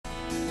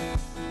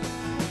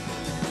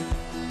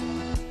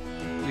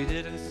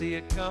see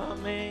it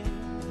coming.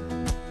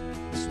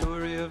 The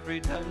story of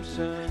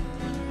redemption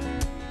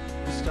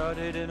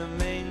started in a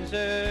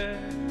manger,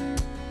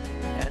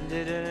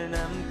 ended in an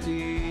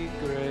empty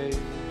grave.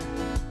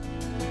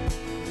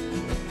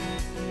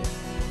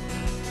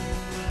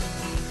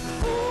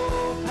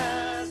 Hope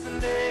has a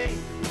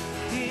name,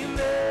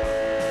 Emmanuel,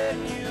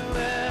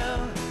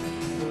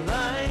 the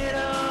light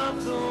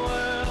of the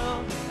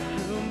world,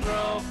 who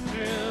broke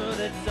through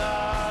the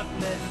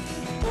darkness.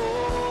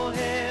 Oh,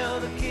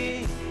 hail the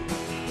King,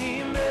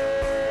 Emmanuel,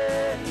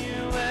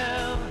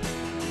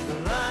 the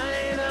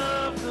light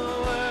of the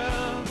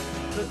world,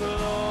 the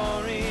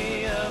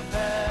glory of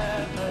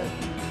heaven.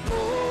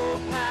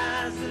 Hope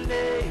has a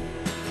name,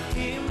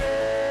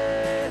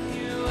 Emmanuel,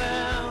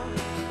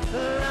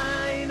 the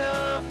light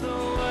of the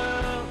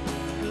world,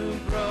 who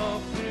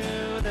broke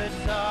through the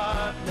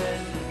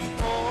darkness.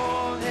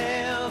 Oh,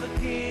 hail the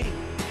King,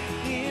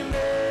 Emmanuel,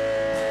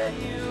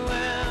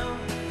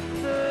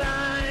 the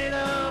light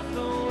of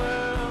the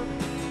world,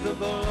 the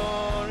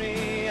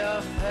glory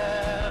of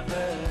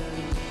heaven.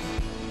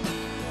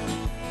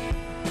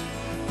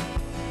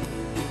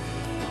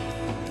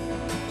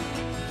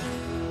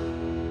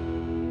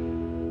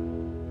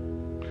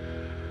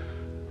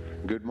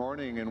 Good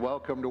morning and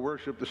welcome to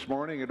worship this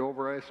morning at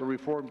Overijssel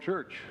Reformed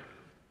Church.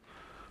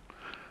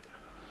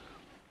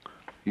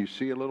 You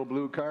see a little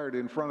blue card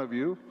in front of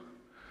you.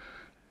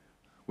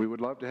 We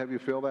would love to have you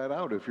fill that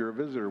out if you're a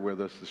visitor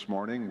with us this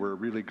morning. We're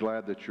really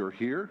glad that you're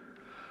here.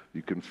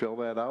 You can fill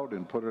that out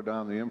and put it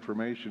on the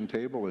information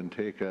table and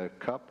take a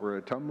cup or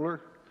a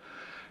tumbler,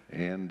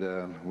 and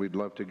we'd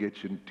love to get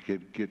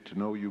to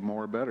know you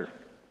more better.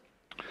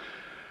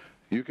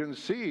 You can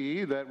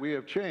see that we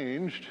have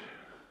changed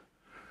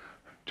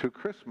to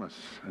Christmas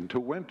and to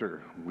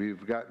winter.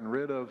 We've gotten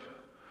rid of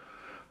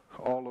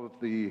all of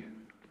the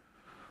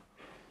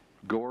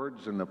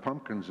gourds and the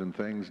pumpkins and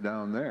things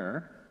down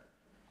there,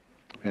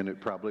 and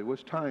it probably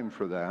was time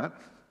for that.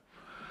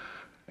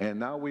 And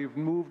now we've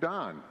moved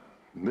on.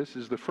 This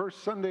is the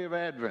first Sunday of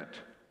Advent.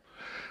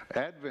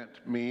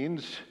 Advent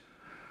means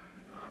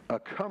a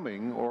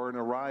coming or an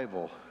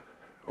arrival,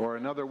 or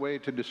another way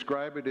to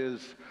describe it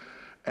is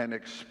an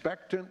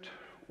expectant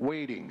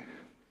waiting.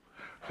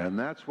 And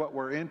that's what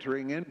we're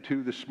entering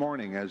into this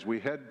morning. As we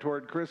head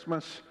toward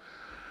Christmas,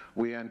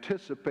 we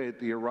anticipate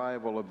the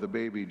arrival of the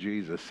baby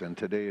Jesus, and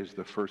today is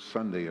the first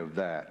Sunday of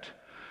that.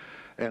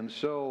 And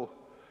so,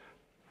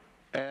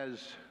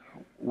 as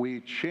we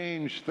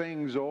change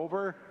things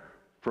over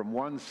from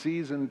one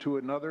season to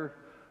another,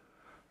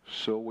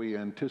 so we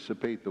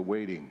anticipate the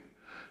waiting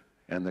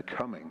and the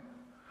coming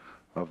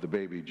of the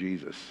baby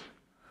Jesus.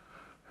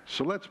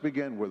 So let's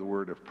begin with a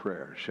word of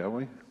prayer, shall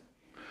we?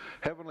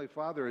 Heavenly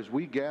Father, as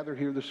we gather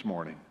here this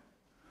morning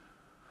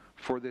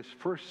for this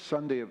first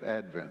Sunday of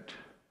Advent,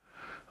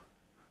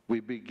 we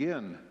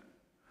begin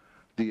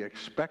the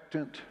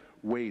expectant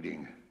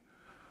waiting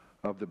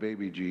of the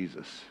baby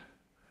Jesus.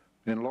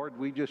 And Lord,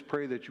 we just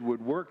pray that you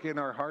would work in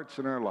our hearts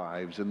and our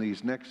lives in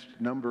these next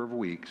number of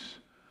weeks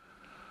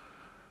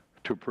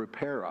to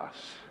prepare us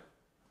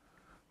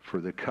for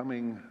the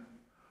coming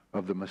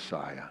of the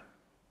Messiah.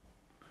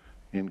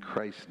 In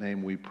Christ's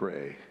name we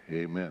pray,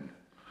 amen.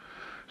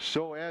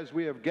 So as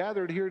we have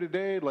gathered here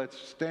today, let's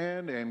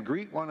stand and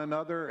greet one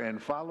another, and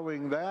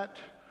following that,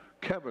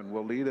 Kevin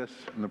will lead us,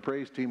 and the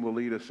praise team will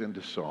lead us into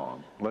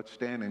song. Let's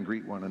stand and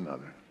greet one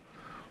another.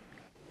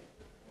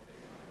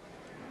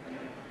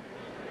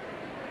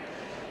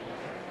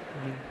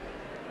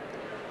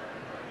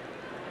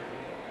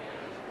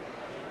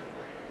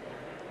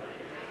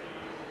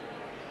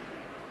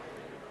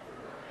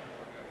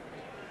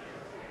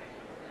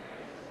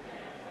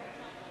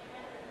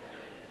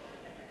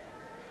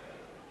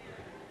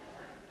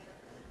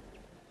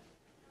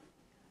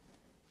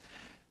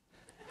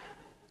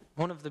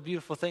 One of the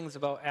beautiful things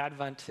about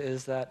Advent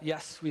is that,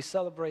 yes, we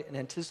celebrate and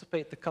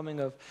anticipate the coming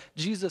of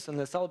Jesus and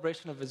the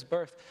celebration of his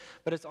birth,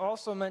 but it's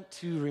also meant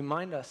to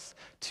remind us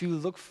to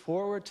look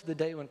forward to the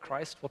day when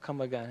Christ will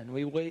come again, and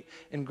we wait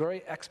in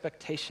great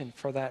expectation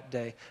for that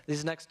day.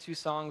 These next two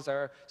songs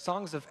are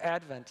songs of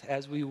Advent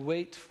as we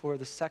wait for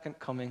the second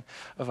coming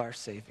of our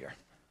Savior.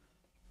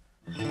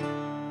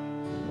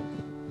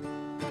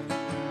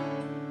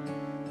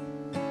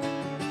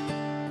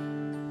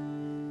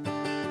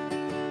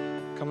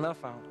 Come thou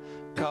fount.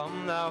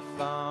 Come thou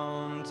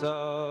fount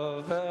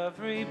of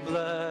every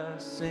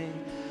blessing,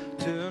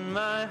 tune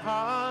my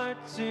heart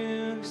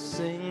to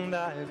sing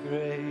thy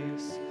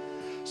grace.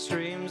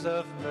 Streams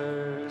of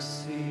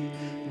mercy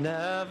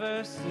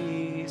never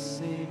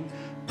ceasing,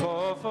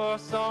 pour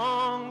forth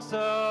songs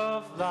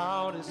of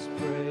loudest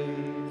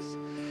praise.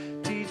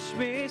 Teach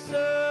me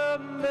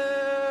some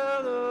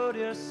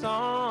melodious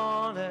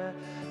sonnet,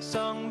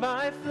 sung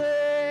by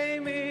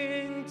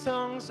flaming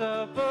tongues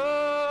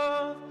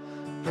above.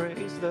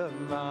 Praise the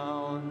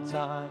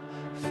mountain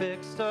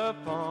fixed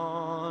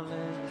upon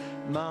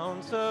it,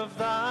 mount of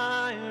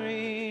thy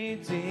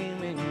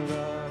redeeming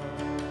love.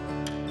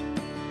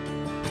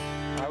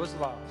 I was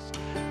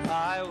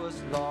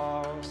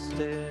lost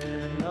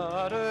in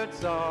utter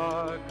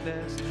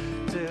darkness,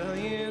 till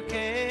you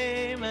came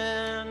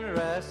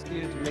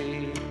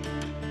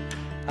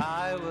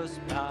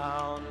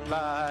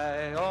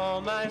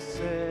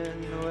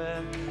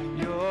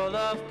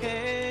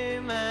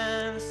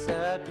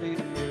set me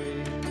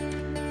free.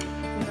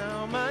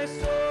 Now my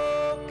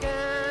soul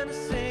can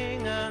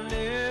sing a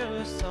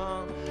new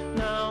song.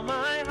 Now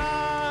my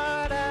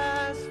heart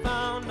has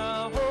found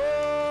a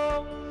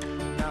home.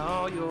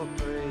 Now your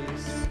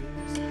grace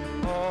is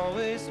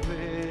always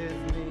with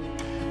me,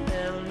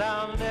 and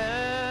I'll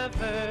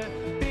never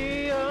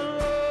be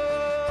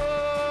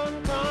alone.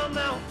 Come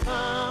now,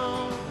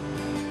 Fount,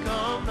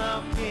 come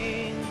now,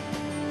 King,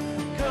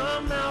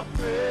 come now,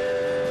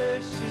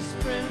 precious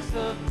Prince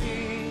of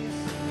Peace.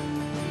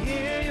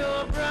 Hear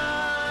your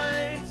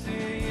bride, to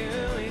you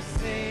we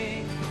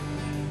sing.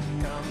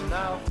 Come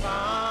now,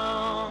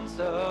 Fount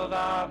of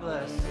our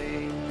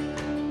blessing.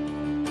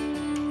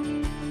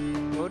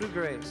 Go to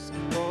grace,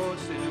 go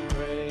to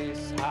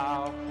grace,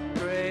 how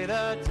great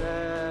a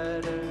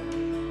debtor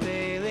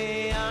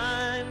daily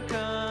I'm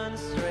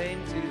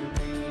constrained to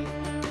be.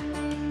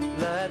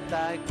 Let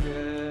thy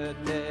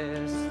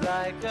goodness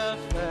like a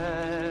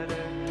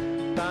fetter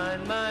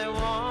bind my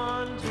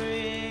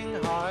wandering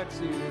heart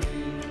to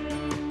thee.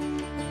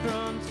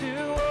 Prone to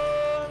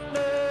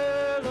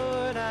wander,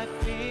 Lord, I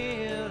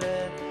feel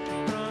it,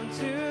 prone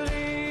to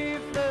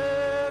leave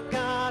the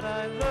God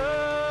I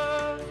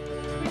love.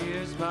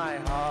 Here's my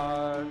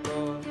heart,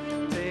 Lord,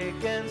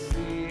 take and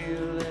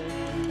seal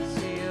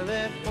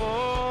it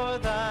for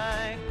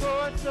thy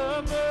courts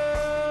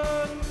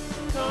above.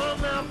 Come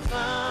now,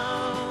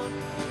 Fount,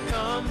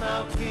 come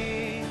now,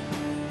 King,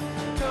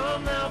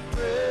 come now,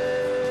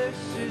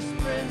 precious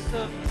Prince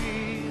of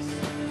Peace.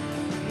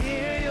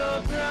 Hear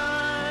your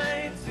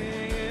bride, to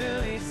you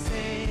we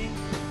sing.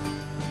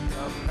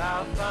 Come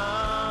now,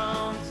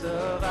 Fount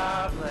of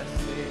our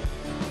blessing.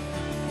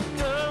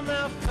 Come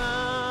now,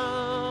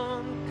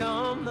 Fount,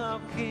 come now,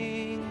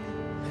 King,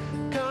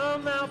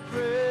 come now,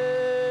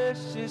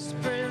 precious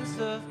Prince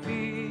of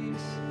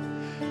Peace.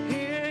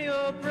 Hear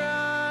your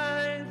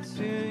bride,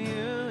 to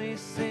you we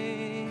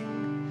sing.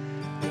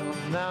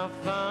 Come now,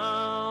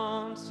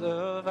 Fount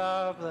of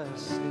our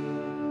blessing.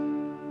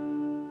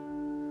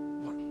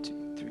 1,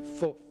 2, 3,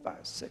 4,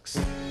 5, 6.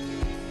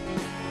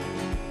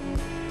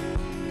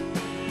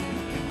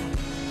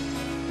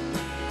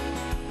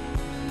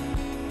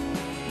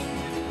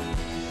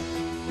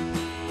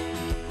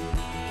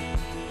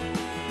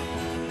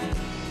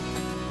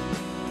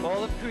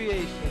 All of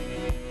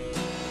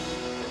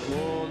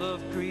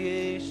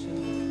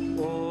creation,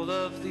 all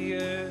of the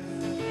earth,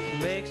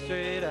 make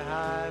straight a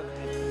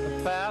highway,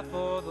 a path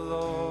for the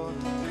Lord.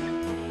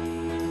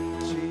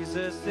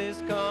 Jesus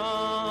is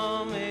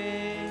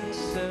coming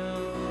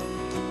soon.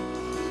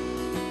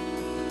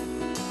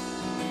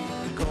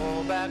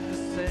 Call back the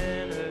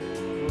sinner,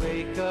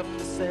 wake up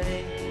the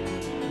saint,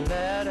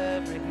 let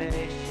every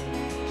nation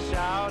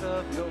shout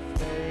of your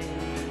fame.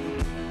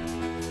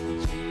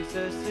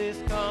 Jesus is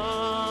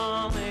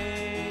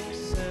coming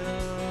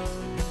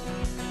soon.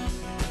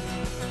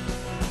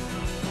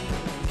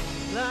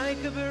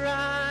 Like a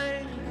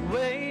bride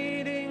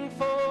waiting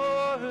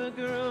for her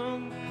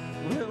groom,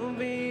 we'll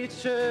be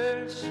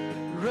church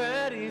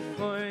ready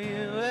for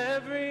you.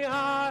 Every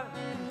heart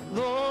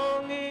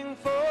longing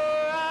for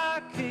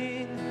our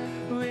King,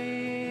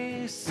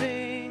 we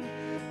sing,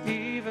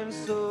 even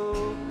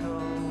so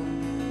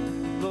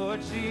come,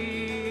 Lord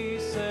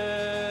Jesus,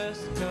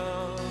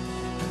 come.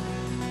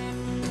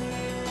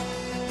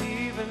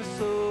 Even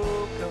so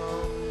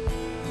come,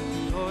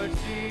 Lord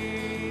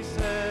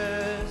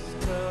Jesus,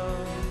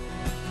 come.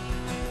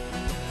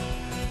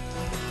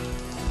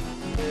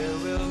 There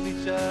will be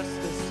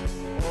justice,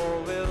 all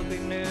will be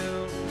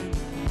new,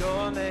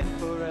 your name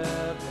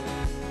forever,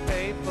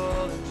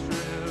 faithful and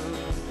true.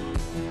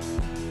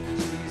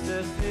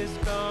 Jesus is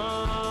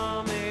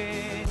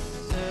coming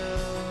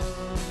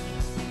soon.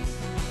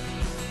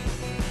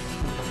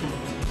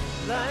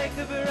 Like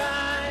a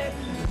bride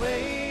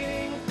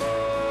waiting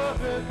for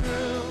her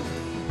groom,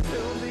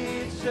 we'll be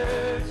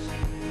church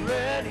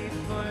ready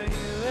for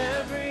you.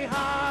 Every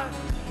heart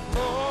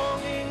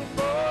longing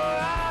for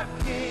our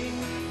King,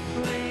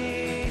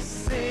 we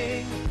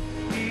sing,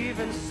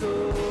 even so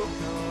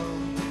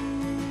come,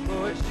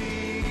 Lord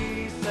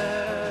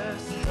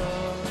Jesus,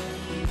 come.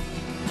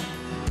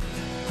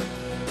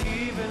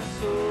 Even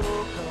so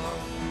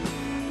come,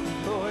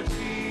 Lord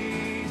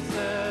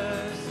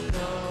Jesus,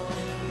 come.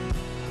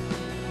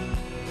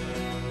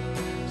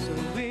 So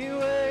we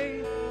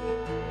wait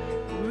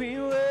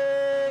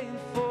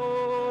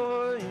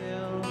for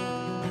you.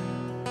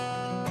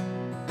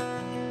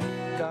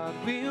 God,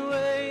 we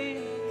wait,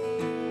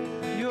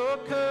 you're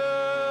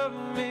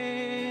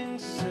coming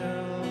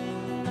soon.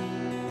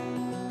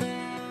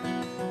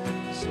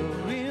 So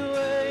we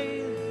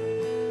wait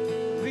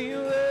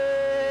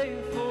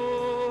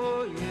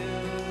for you.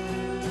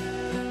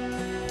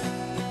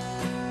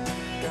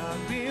 God,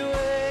 we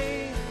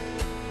wait,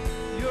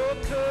 you're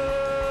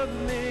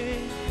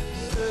coming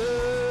soon.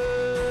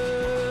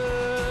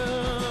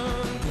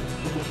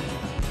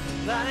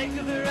 Like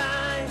a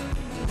bride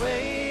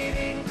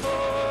waiting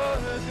for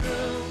her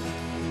groom,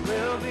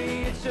 we'll be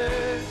a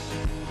church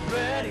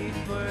ready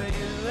for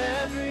you.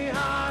 Every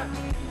heart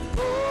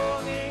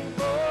longing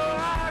for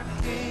our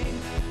King,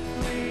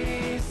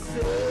 we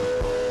sing.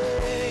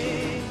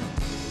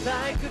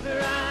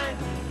 bride,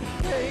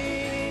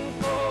 waiting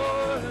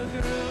for a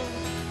groom.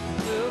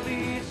 We'll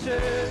be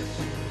church,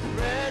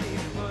 ready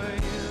for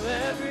you.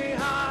 Every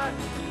heart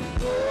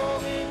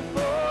longing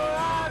for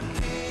our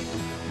King.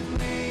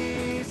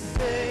 We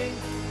sing,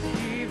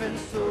 even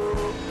so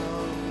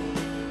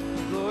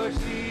come, Lord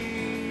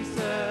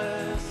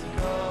Jesus,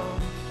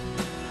 come.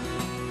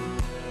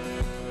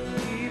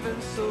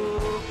 Even so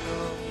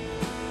come,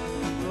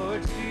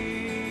 Lord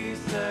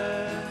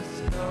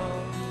Jesus,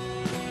 come.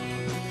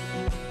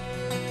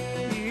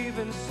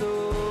 Even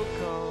so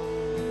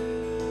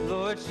come,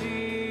 Lord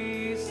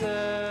Jesus,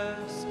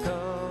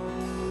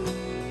 come.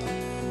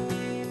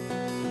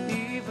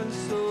 Even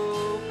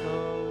so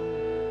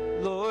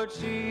come, Lord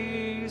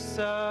Jesus,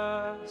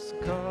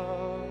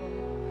 come.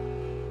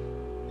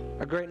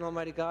 Our great and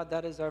almighty God,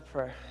 that is our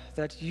prayer,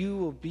 that you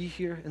will be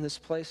here in this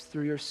place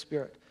through your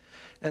Spirit,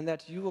 and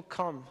that you will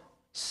come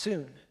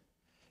soon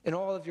in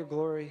all of your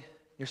glory,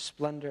 your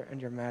splendor,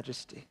 and your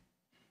majesty.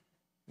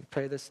 We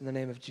pray this in the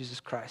name of Jesus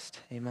Christ.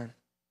 Amen.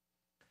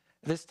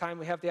 This time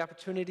we have the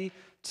opportunity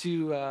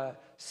to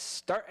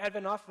start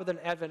Advent off with an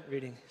Advent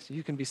reading, so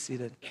you can be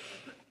seated.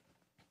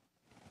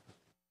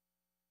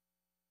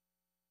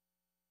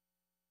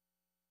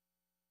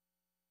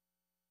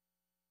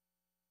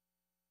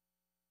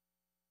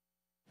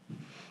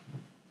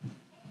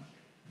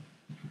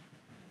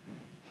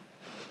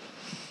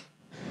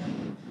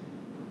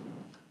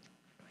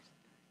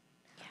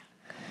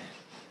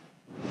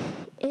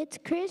 It's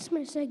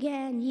Christmas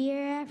again,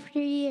 year after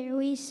year.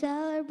 We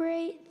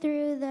celebrate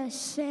through the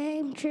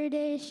same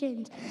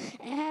traditions.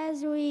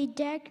 As we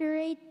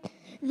decorate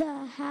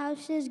the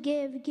houses,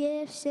 give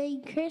gifts,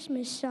 sing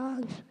Christmas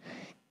songs,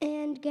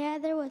 and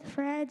gather with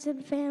friends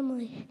and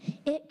family.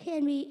 It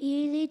can be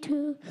easy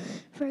to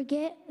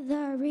forget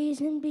the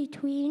reason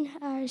between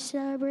our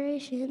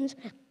celebrations.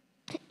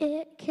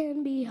 It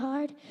can be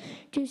hard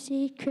to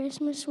see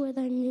Christmas with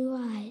our new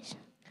eyes.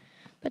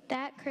 But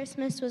that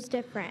Christmas was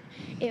different.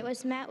 It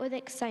was met with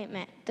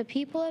excitement. The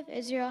people of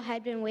Israel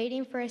had been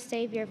waiting for a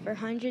Savior for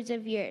hundreds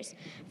of years.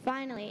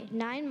 Finally,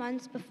 9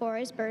 months before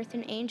his birth,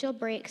 an angel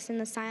breaks in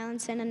the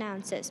silence and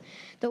announces,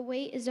 "The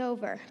wait is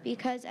over,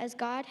 because as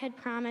God had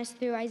promised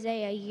through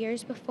Isaiah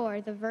years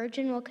before, the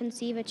virgin will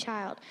conceive a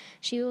child.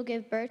 She will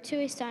give birth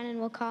to a son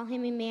and will call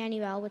him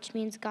Emmanuel, which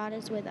means God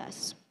is with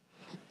us."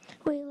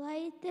 We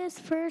light this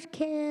first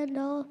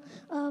candle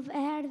of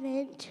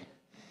Advent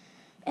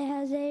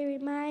as a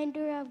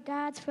reminder of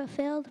God's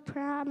fulfilled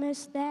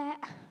promise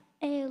that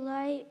a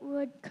light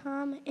would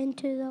come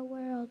into the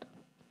world.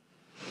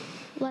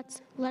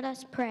 Let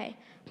us pray.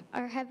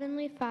 Our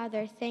Heavenly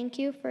Father, thank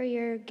you for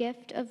your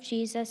gift of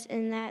Jesus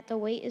and that the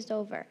wait is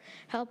over.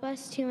 Help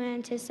us to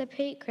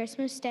anticipate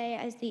Christmas Day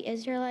as the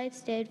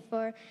Israelites did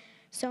for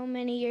so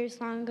many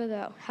years long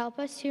ago. Help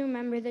us to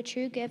remember the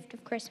true gift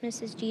of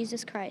Christmas is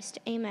Jesus Christ.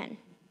 Amen.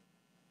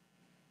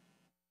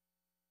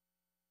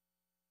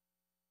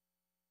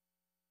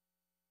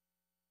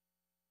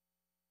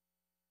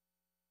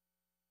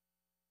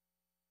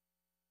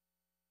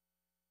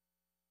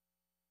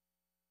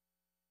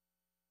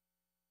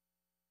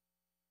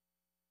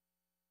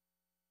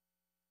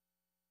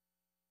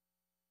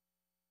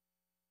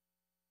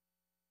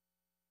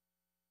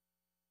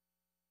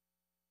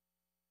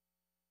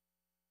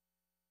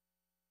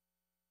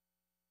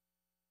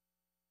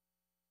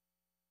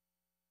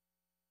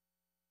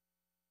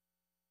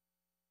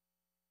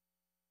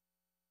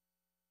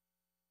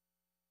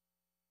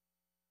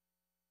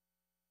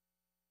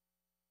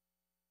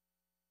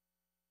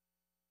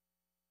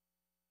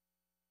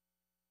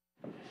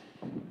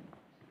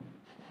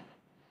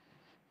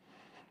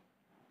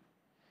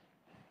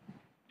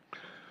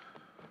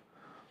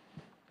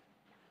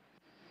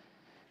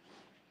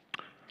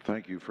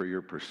 Thank you for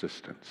your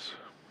persistence.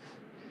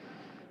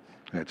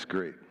 That's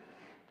great.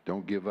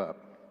 Don't give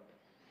up.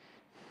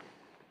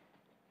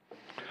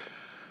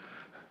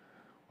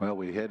 Well,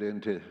 we head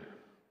into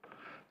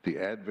the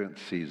Advent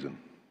season,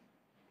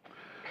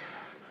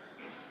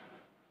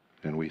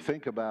 and we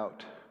think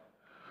about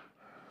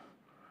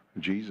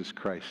Jesus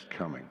Christ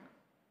coming.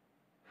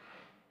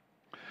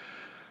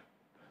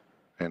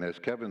 And as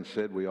Kevin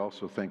said, we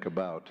also think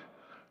about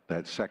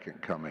that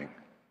second coming.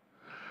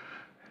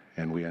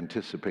 And we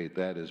anticipate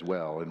that as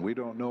well. And we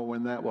don't know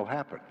when that will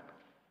happen.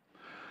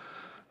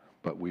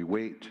 But we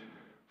wait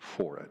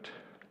for it.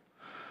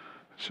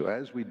 So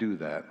as we do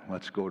that,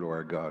 let's go to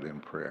our God in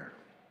prayer.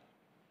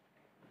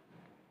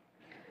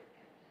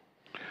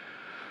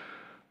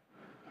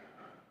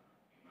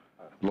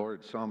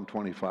 Lord, Psalm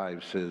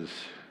 25 says,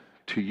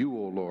 "To you,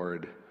 O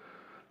Lord,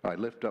 I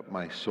lift up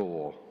my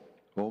soul.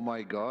 O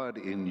my God,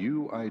 in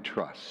you I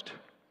trust.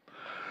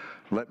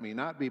 Let me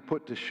not be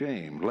put to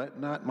shame. Let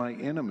not my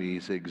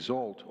enemies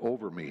exult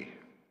over me.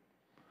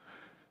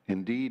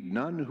 Indeed,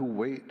 none who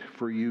wait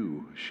for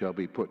you shall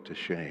be put to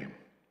shame.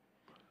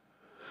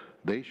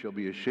 They shall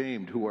be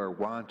ashamed who are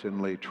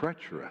wantonly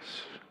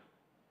treacherous.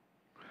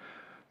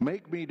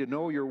 Make me to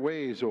know your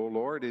ways, O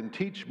Lord, and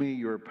teach me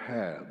your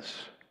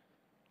paths.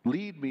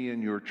 Lead me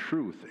in your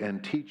truth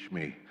and teach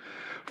me.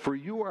 For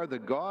you are the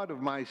God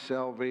of my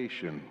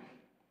salvation.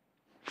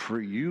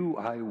 For you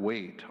I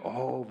wait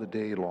all the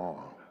day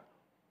long.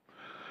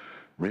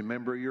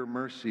 Remember your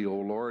mercy, O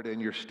Lord,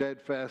 and your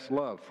steadfast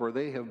love, for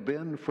they have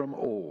been from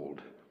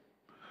old.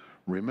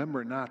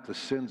 Remember not the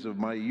sins of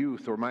my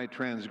youth or my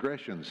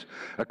transgressions.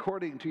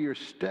 According to your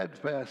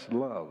steadfast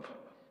love,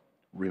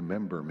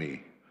 remember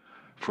me,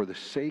 for the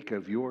sake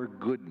of your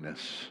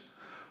goodness,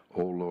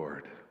 O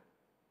Lord.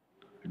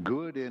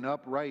 Good and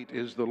upright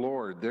is the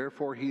Lord,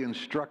 therefore he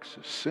instructs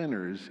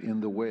sinners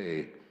in the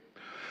way.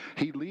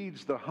 He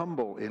leads the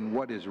humble in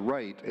what is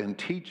right and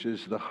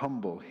teaches the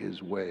humble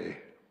his way.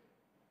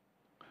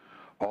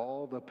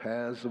 All the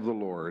paths of the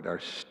Lord are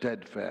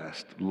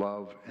steadfast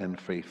love and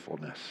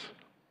faithfulness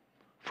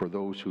for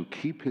those who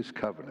keep his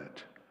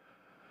covenant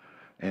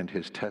and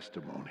his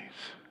testimonies.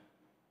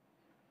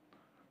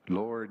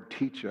 Lord,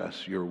 teach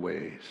us your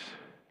ways.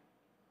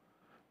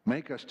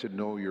 Make us to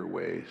know your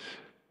ways.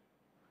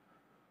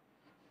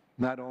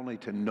 Not only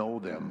to know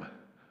them,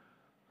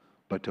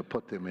 but to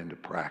put them into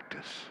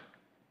practice.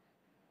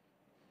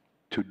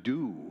 To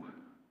do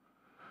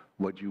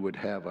what you would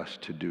have us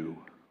to do.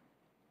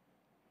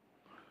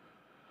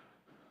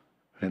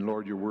 And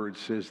Lord, your word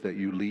says that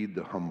you lead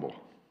the humble.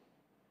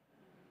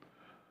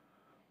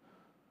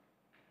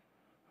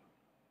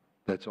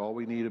 That's all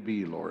we need to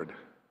be, Lord.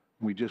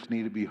 We just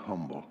need to be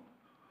humble.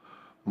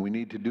 We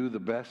need to do the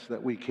best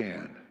that we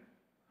can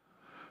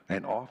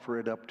and offer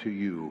it up to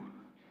you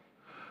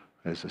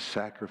as a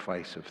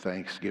sacrifice of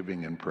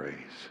thanksgiving and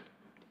praise.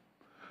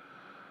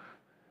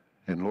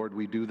 And Lord,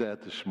 we do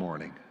that this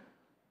morning.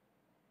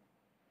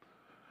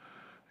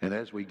 And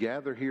as we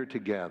gather here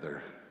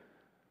together,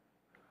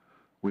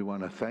 we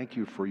want to thank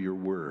you for your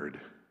word.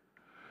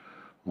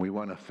 We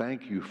want to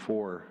thank you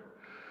for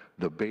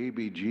the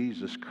baby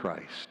Jesus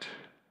Christ,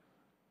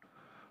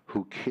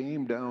 who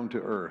came down to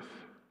earth,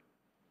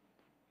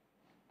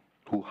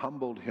 who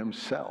humbled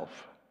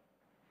himself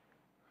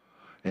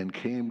and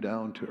came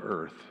down to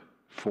earth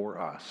for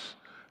us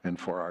and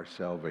for our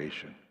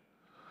salvation.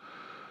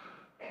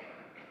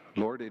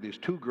 Lord, it is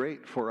too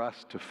great for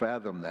us to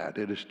fathom that.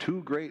 It is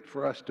too great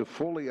for us to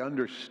fully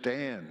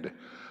understand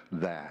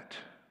that.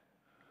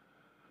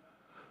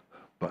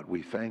 But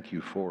we thank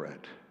you for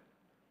it.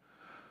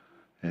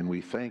 And we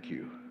thank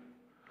you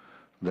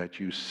that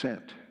you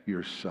sent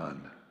your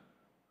Son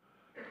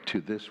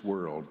to this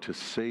world to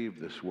save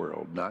this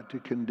world, not to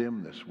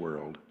condemn this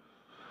world,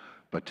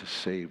 but to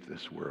save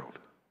this world.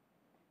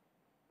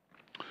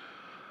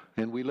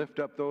 And we lift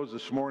up those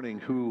this morning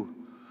who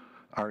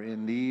are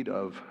in need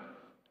of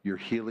your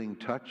healing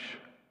touch.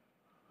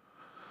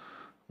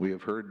 We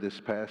have heard this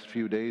past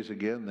few days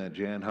again that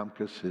Jan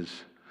Humkus is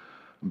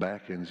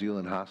back in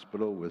Zeeland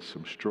Hospital with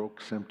some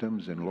stroke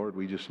symptoms, and Lord,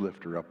 we just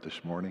lift her up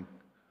this morning.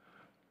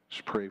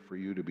 Just pray for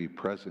you to be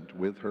present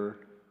with her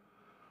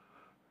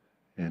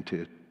and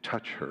to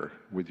touch her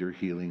with your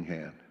healing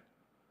hand.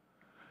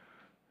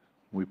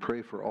 We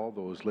pray for all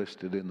those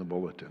listed in the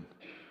bulletin.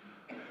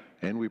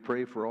 And we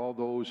pray for all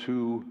those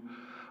who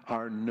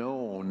are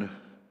known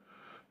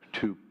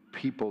to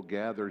people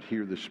gathered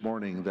here this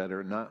morning that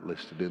are not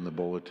listed in the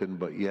bulletin,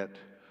 but yet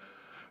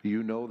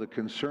you know the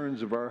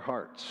concerns of our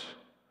hearts.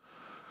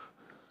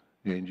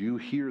 And you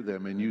hear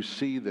them and you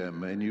see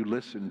them and you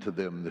listen to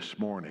them this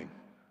morning.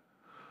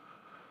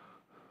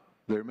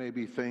 There may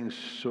be things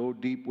so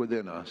deep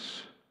within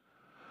us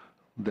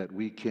that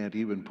we can't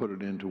even put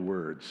it into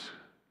words.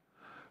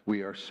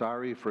 We are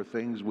sorry for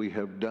things we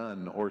have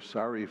done or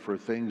sorry for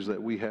things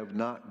that we have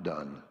not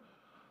done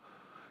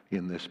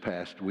in this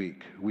past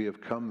week. We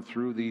have come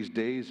through these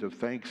days of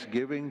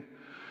Thanksgiving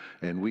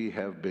and we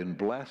have been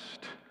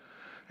blessed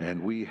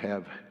and we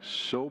have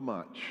so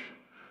much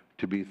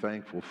to be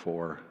thankful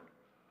for,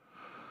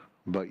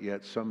 but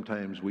yet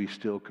sometimes we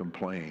still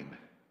complain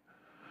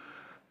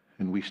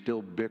and we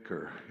still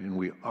bicker and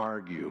we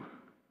argue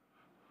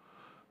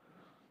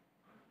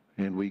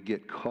and we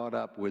get caught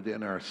up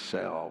within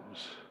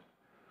ourselves.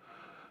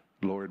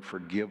 Lord,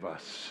 forgive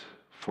us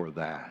for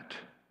that.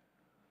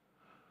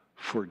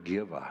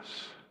 Forgive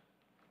us.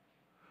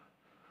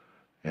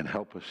 And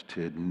help us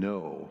to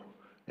know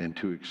and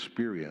to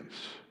experience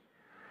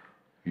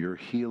your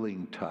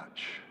healing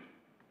touch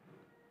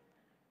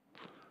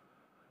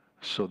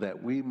so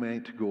that we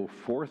might go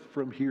forth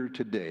from here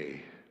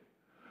today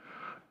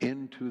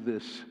into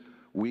this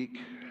week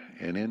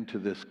and into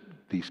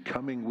these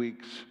coming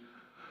weeks,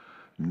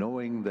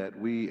 knowing that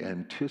we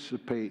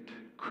anticipate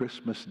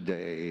Christmas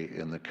Day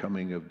and the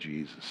coming of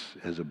Jesus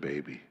as a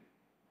baby.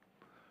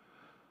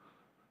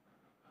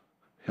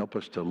 Help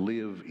us to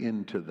live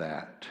into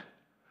that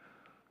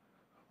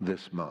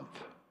this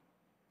month.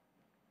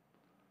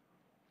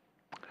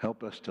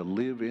 Help us to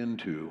live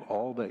into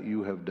all that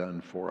you have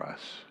done for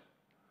us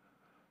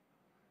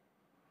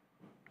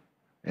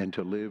and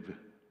to live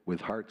with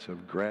hearts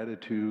of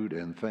gratitude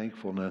and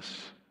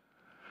thankfulness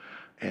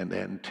and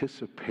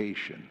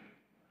anticipation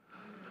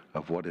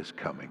of what is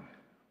coming.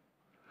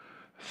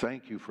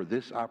 Thank you for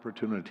this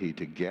opportunity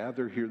to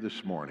gather here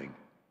this morning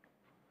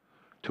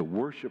to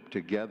worship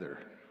together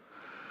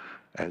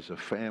as a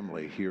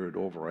family here at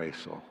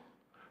Overijssel,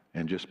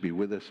 and just be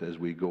with us as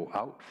we go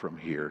out from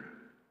here.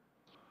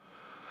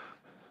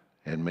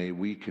 And may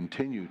we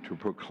continue to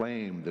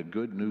proclaim the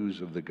good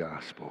news of the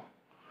gospel.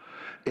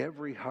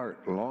 Every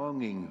heart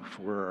longing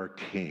for our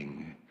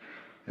King,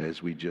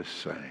 as we just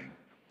sang.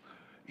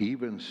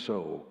 Even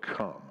so,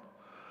 come,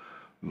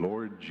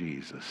 Lord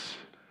Jesus,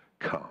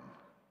 come.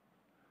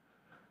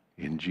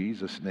 In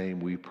Jesus' name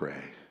we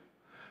pray.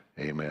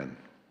 Amen.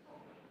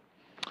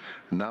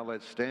 Now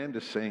let's stand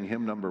to sing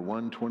hymn number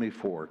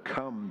 124,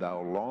 Come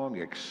Thou Long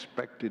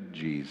Expected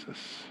Jesus.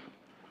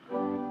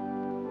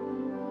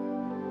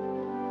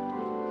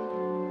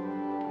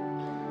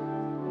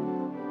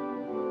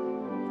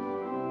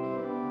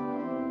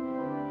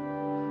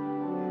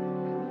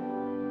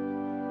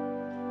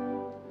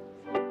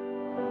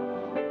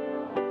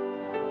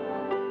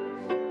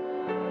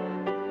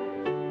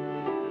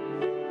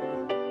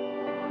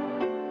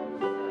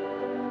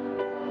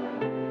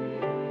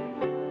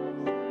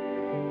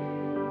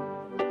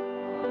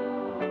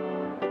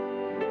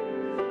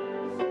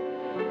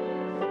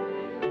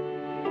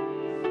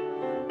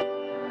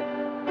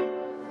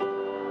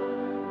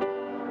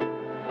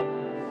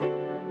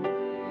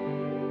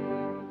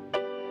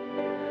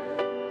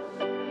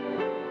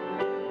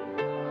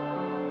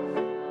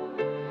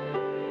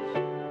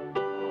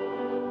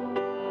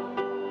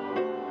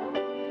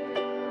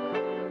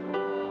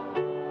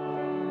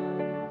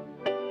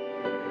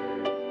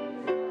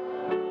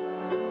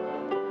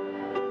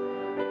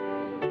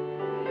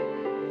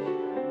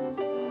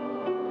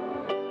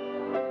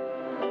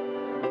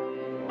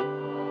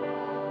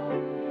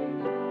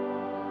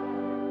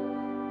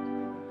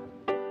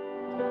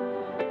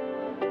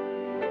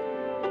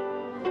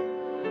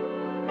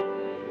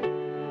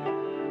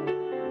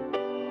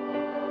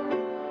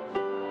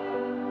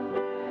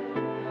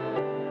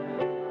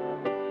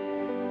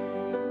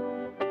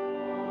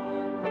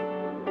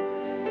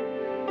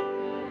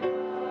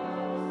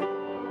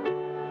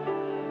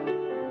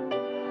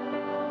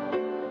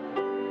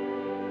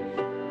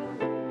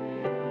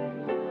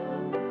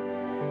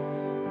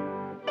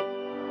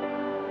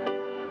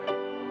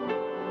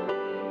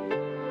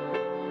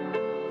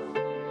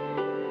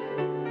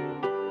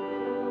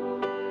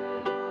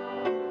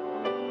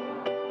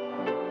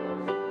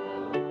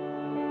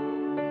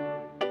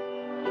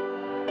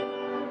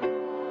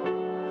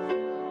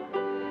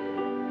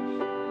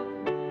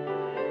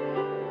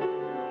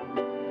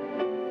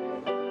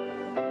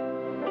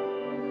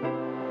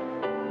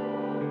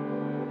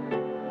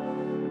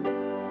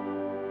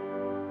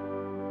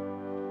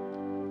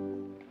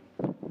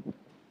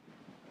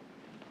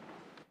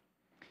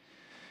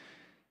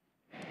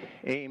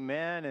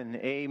 Amen and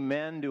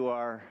amen to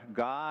our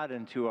God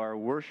and to our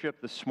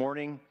worship this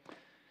morning.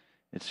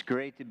 It's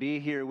great to be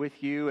here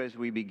with you as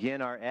we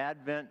begin our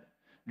Advent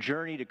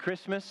journey to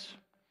Christmas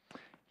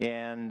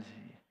and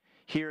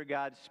hear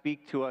God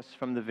speak to us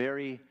from the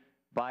very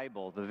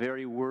Bible, the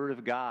very Word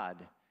of God.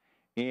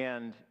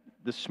 And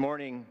this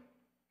morning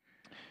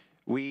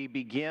we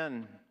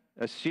begin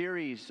a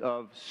series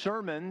of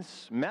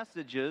sermons,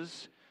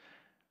 messages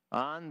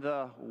on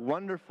the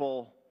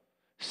wonderful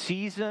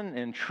season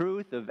and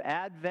truth of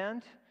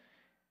Advent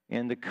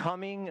and the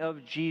coming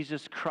of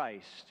Jesus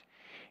Christ.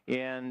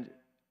 And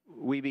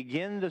we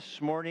begin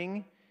this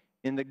morning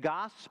in the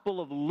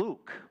Gospel of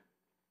Luke.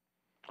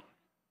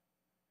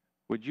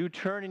 Would you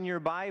turn in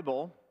your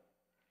Bible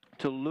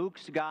to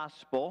Luke's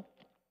Gospel,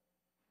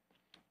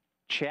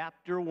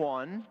 chapter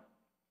 1,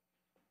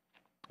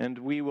 and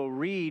we will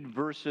read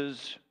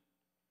verses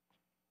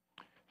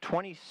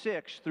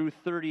 26 through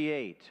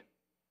 38.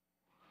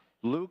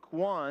 Luke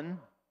 1,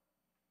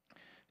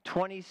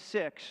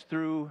 26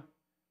 through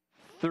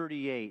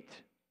 38.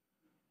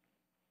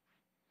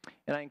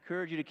 And I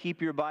encourage you to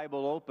keep your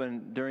Bible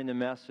open during the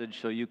message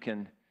so you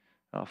can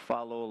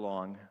follow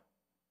along.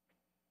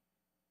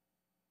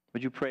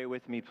 Would you pray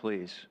with me,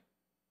 please?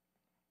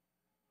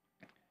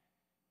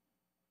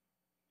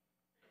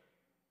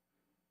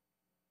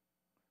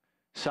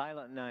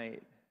 Silent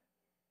night,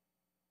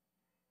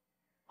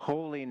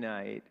 holy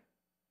night,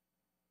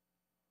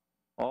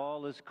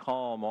 all is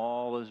calm,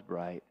 all is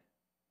bright.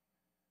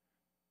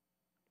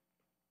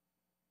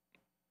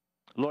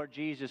 Lord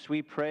Jesus,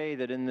 we pray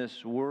that in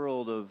this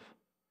world of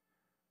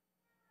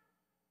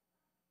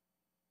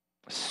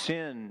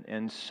sin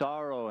and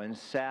sorrow and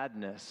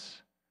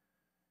sadness,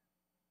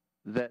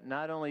 that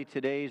not only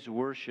today's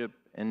worship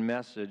and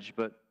message,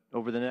 but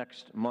over the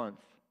next month,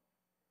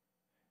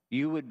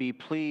 you would be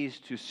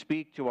pleased to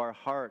speak to our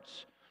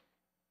hearts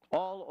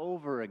all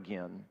over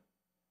again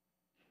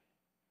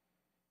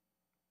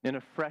in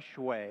a fresh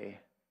way.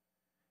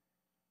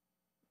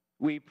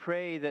 We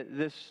pray that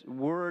this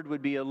word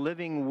would be a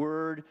living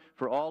word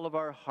for all of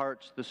our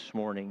hearts this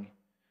morning.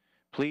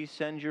 Please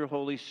send your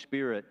Holy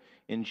Spirit.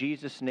 In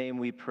Jesus' name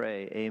we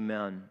pray.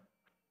 Amen.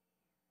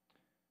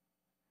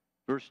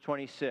 Verse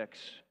 26.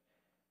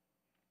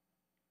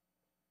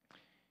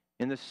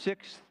 In the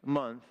 6th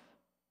month,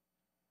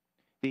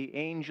 the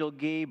angel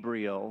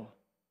Gabriel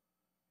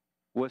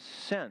was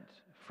sent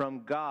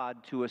from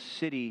God to a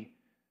city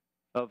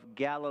of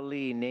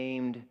Galilee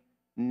named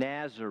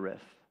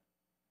Nazareth,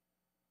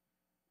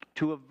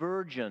 to a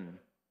virgin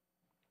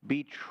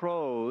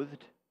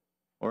betrothed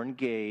or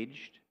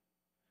engaged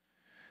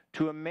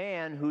to a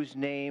man whose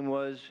name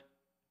was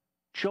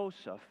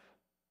Joseph,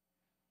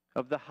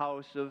 of the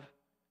house of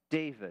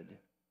David.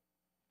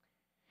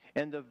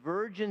 And the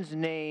virgin's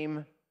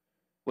name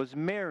was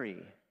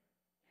Mary.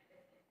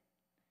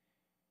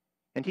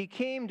 And he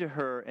came to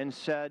her and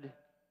said,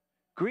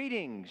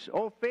 "Greetings,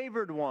 O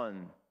favored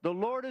one, the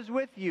Lord is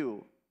with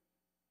you."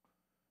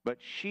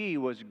 But she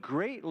was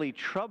greatly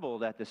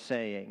troubled at the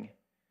saying,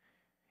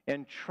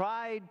 and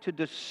tried to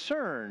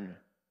discern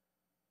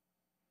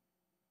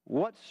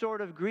what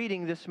sort of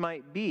greeting this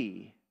might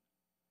be.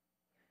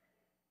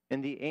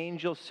 And the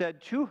angel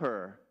said to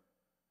her,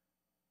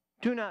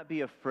 "Do not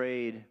be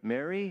afraid,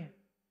 Mary,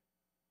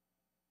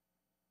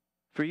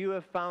 for you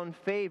have found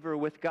favor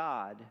with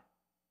God.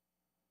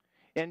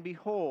 And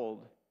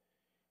behold,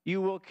 you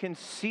will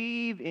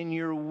conceive in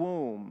your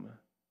womb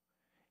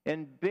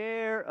and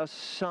bear a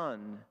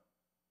son,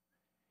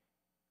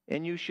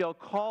 and you shall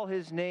call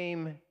his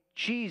name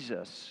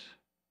Jesus.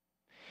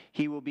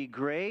 He will be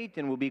great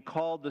and will be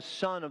called the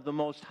Son of the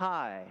Most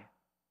High.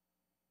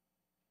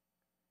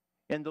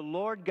 And the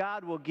Lord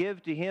God will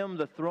give to him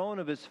the throne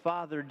of his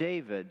father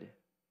David.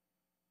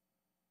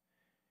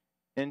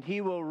 And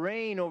he will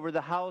reign over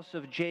the house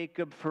of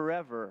Jacob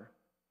forever.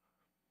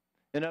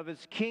 And of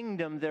his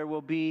kingdom there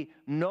will be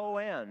no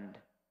end."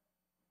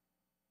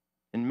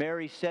 And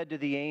Mary said to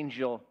the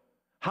angel,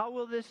 "How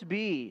will this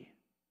be,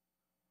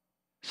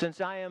 since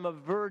I am a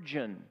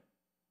virgin?"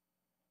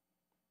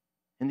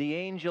 And the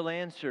angel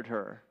answered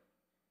her,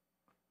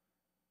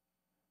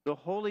 "The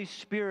Holy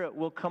Spirit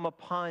will come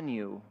upon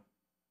you,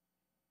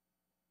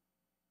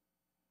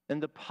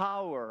 and the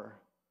power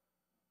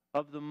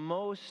of the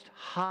Most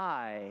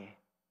High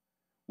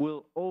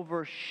will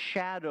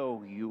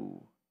overshadow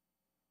you.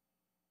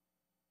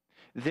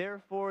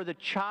 Therefore, the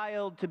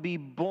child to be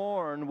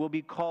born will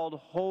be called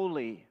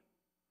Holy,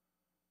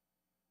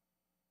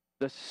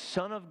 the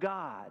Son of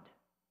God.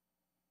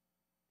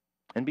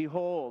 And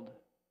behold,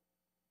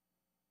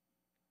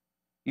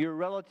 your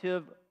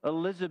relative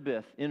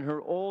Elizabeth, in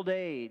her old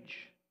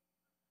age,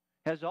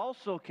 has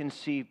also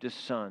conceived a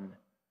son.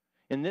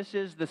 And this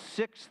is the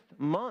 6th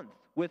month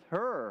with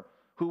her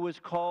who was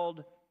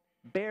called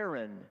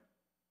barren.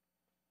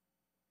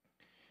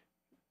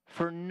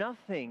 For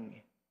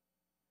nothing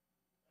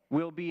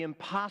will be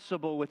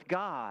impossible with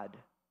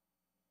God."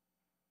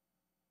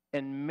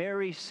 And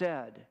Mary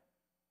said,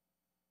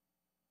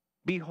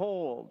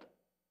 "Behold,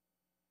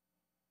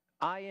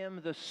 I am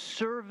the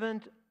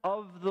servant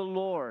of the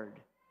Lord.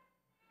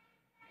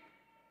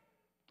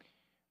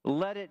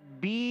 Let it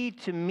be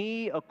to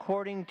me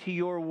according to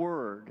your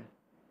word."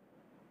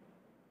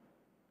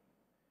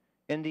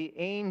 And the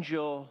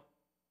angel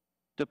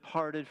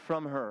departed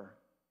from her.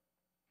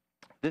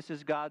 This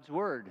is God's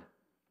word.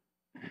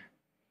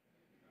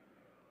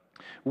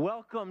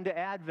 Welcome to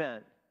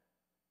Advent,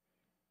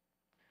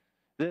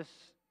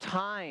 this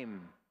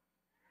time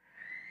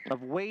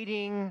of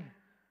waiting,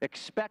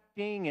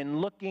 expecting,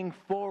 and looking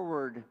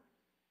forward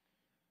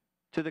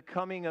to the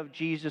coming of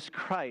Jesus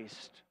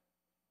Christ.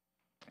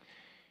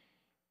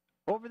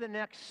 Over the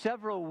next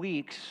several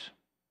weeks,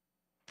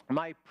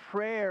 my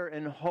prayer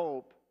and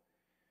hope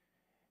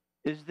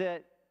is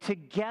that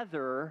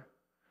together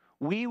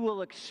we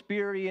will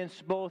experience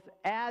both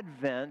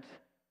Advent,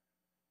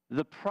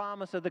 the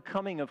promise of the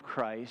coming of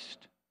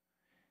Christ,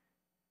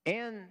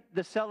 and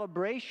the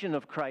celebration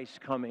of Christ's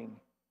coming,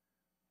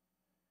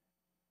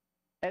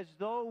 as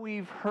though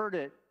we've heard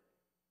it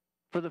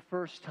for the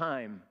first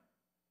time.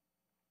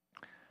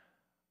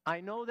 I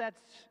know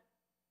that's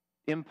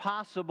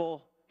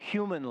impossible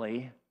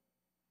humanly,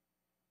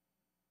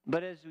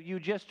 but as you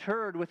just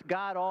heard, with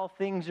God all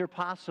things are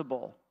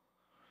possible.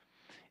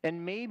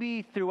 And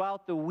maybe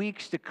throughout the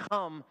weeks to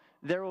come,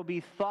 there will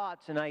be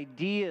thoughts and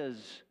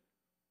ideas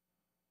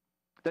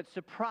that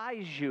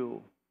surprise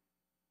you,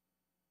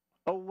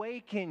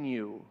 awaken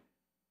you,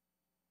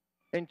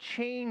 and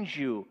change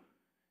you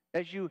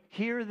as you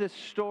hear this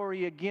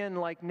story again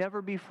like never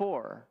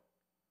before.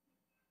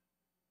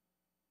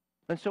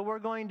 And so we're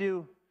going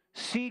to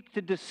seek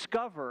to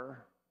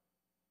discover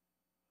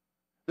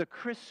the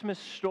Christmas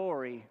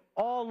story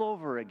all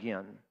over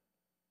again.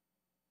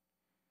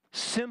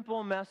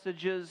 Simple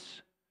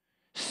messages,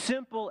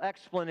 simple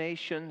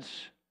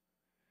explanations,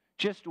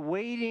 just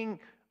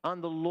waiting on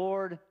the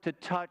Lord to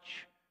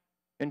touch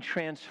and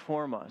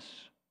transform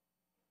us.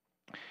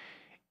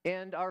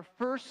 And our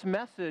first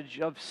message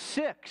of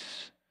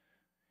 6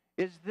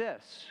 is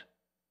this: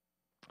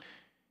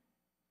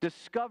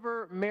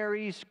 discover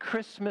Mary's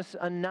Christmas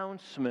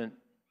announcement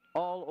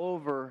all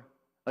over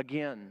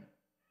again.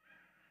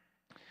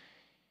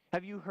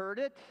 Have you heard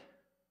it?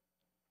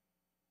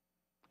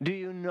 Do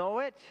you know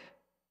it?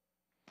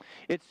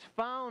 It's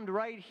found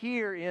right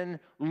here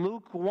in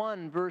Luke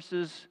 1,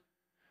 verses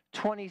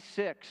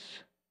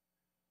 26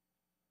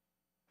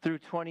 through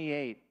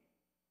 28.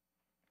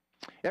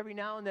 Every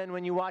now and then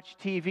when you watch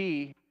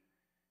TV,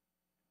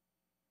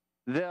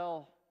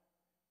 there'll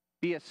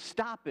be a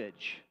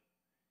stoppage,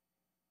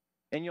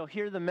 and you'll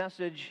hear the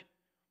message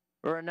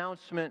or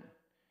announcement,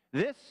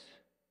 "This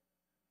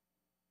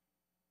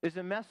is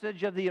a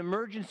message of the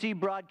emergency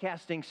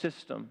broadcasting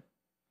system."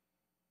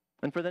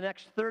 And for the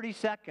next 30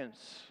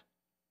 seconds,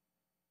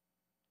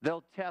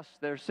 they'll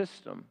test their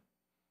system.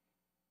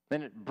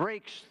 Then it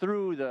breaks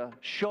through the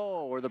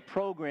show or the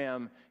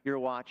program you're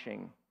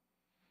watching.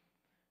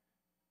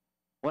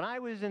 When I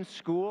was in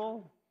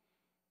school,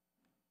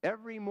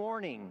 every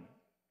morning,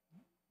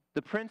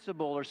 the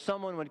principal or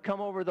someone would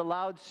come over the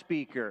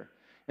loudspeaker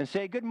and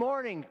say, "Good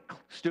morning,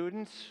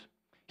 students.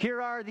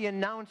 Here are the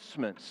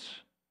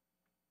announcements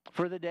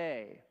for the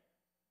day."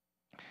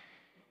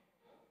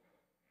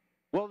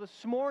 Well,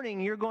 this morning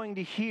you're going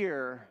to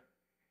hear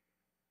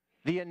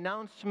the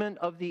announcement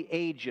of the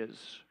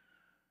ages.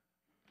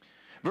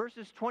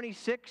 Verses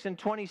 26 and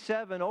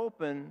 27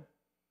 open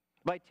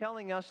by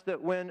telling us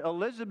that when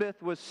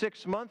Elizabeth was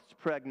 6 months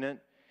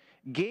pregnant,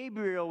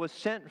 Gabriel was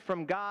sent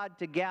from God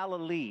to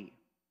Galilee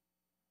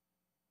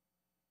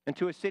and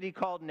to a city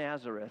called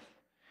Nazareth.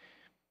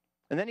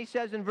 And then he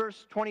says in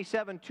verse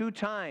 27 2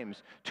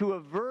 times, to a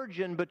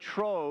virgin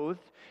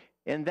betrothed,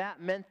 and that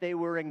meant they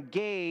were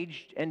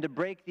engaged, and to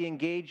break the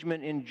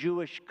engagement in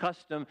Jewish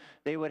custom,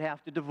 they would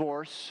have to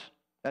divorce.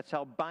 That's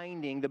how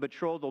binding the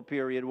betrothal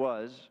period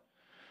was.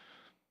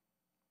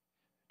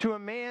 To a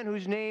man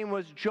whose name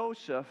was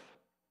Joseph,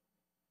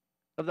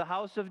 of the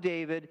house of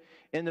David,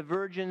 and the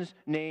virgin's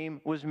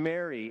name was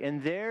Mary.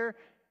 And there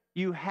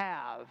you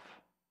have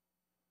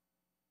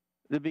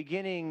the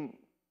beginning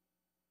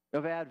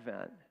of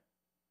Advent.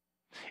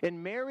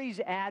 In Mary's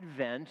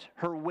Advent,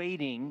 her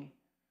waiting,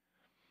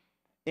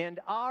 and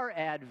our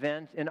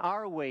Advent and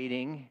our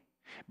waiting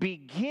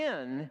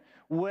begin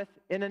with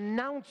an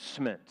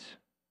announcement.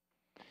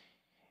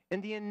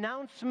 And the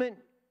announcement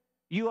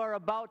you are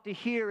about to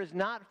hear is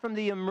not from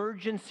the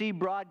emergency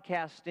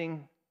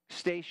broadcasting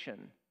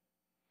station.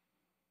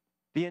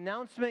 The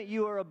announcement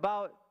you are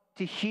about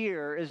to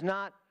hear is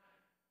not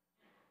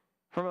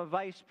from a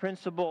vice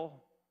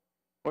principal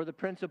or the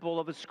principal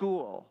of a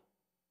school.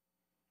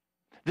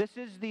 This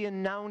is the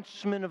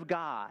announcement of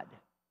God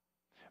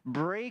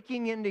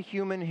breaking into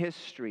human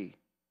history.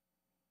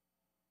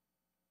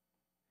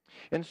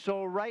 And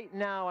so right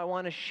now I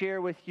want to share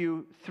with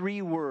you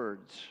 3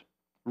 words: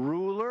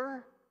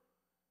 ruler,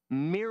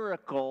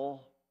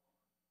 miracle,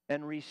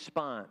 and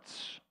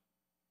response.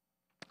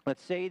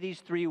 Let's say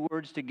these 3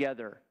 words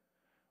together: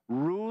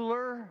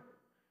 ruler,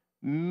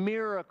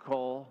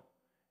 miracle,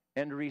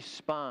 and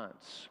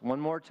response.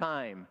 One more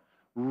time: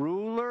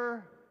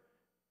 ruler,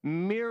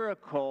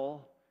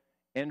 miracle,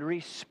 and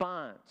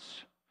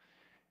response.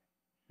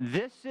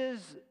 This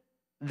is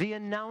the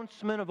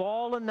announcement of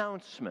all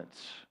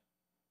announcements,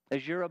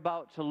 as you're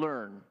about to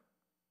learn.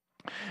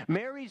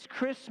 Mary's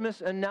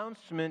Christmas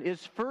announcement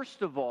is,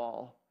 first of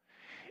all,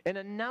 an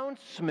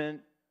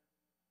announcement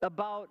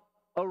about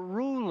a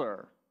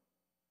ruler.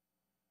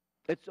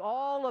 It's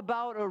all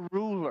about a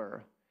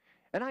ruler.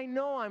 And I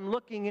know I'm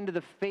looking into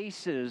the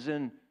faces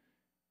and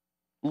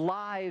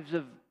lives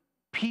of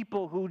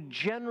people who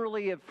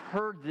generally have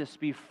heard this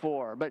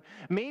before, but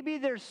maybe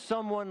there's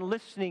someone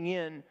listening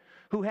in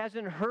who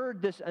hasn't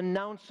heard this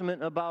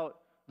announcement about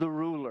the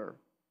ruler.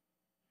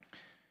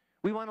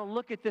 We want to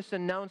look at this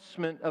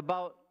announcement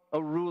about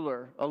a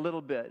ruler a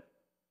little bit.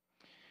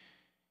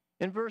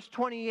 In verse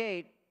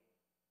 28,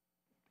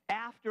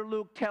 after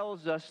Luke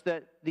tells us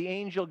that the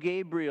angel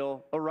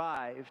Gabriel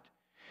arrived,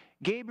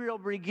 Gabriel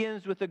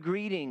begins with the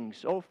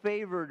greetings, "O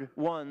favored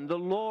one, the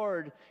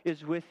Lord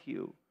is with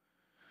you."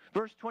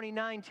 Verse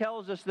 29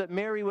 tells us that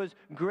Mary was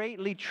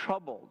greatly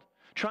troubled,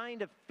 trying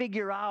to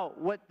figure out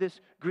what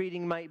this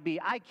greeting might be.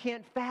 I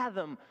can't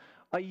fathom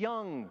a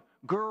young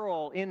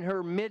girl in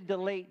her mid to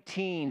late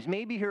teens,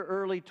 maybe her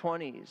early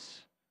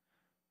 20s,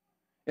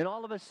 and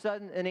all of a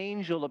sudden an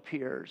angel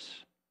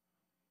appears.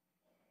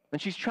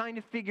 And she's trying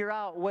to figure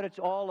out what it's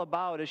all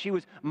about as she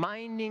was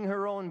minding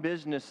her own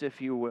business, if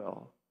you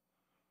will.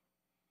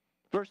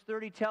 Verse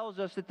 30 tells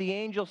us that the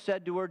angel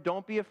said to her,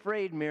 "Don't be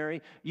afraid, Mary,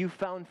 you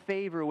found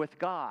favor with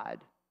God."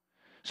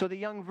 So the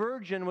young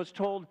virgin was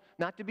told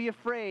not to be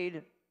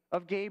afraid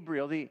of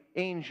Gabriel, the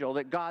angel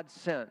that God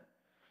sent.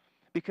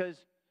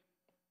 Because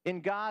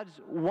in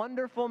God's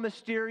wonderful,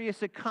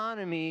 mysterious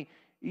economy,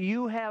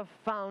 you have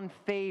found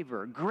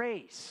favor,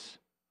 grace.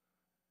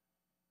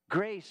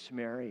 Grace,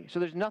 Mary. So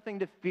there's nothing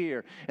to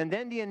fear. And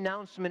then the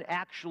announcement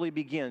actually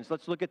begins.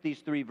 Let's look at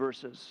these 3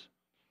 verses.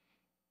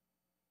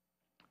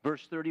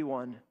 Verse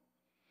 31,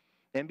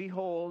 "And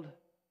behold,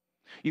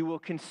 you will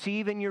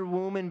conceive in your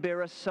womb and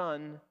bear a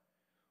son,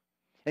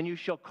 and you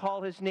shall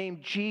call his name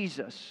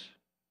Jesus.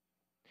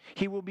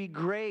 He will be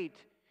great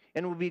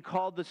and will be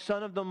called the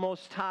Son of the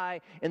Most High,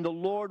 and the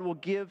Lord will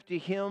give to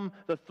him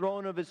the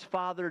throne of his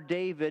father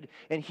David,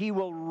 and he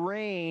will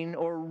reign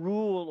or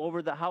rule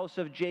over the house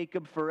of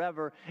Jacob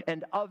forever,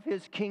 and of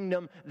his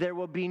kingdom there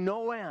will be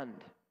no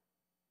end."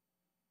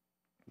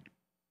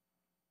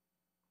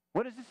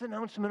 What is this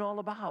announcement all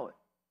about?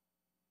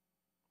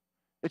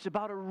 It's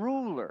about a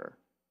ruler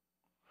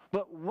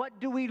But what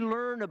do we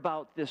learn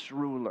about this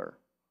ruler?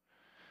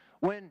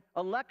 When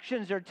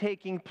elections are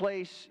taking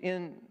place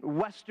in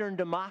Western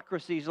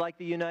democracies like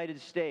the United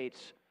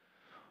States,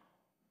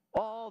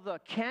 all the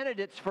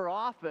candidates for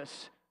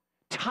office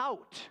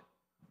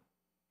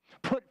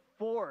put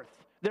forth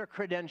their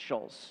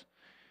credentials.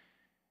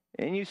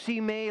 And you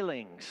see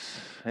mailings,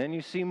 and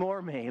you see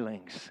more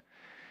mailings.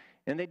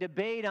 And they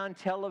debate on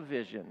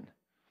television.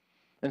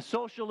 In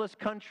socialist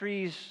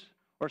countries,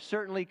 or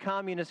certainly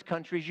communist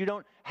countries, you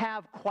don't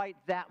have quite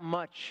that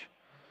much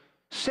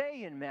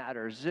say in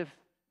matters, if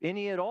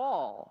any at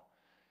all,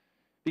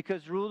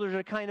 because rulers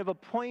are kind of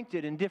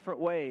appointed in different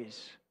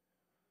ways.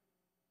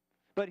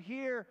 But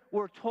here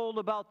we're told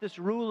about this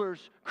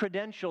ruler's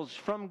credentials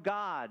from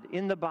God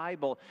in the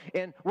Bible.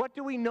 And what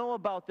do we know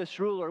about this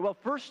ruler? Well,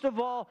 first of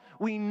all,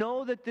 we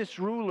know that this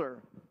ruler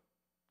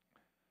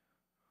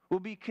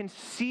will be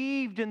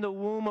conceived in the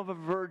womb of a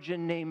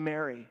virgin named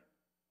Mary.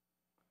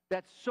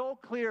 That's so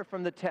clear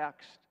from the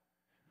text.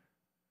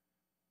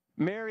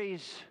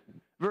 Mary's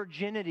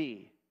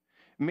virginity,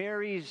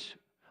 Mary's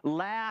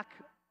lack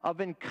of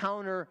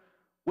encounter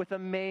with a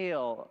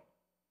male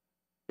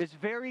is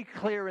very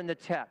clear in the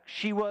text.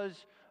 She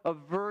was a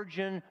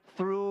virgin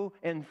through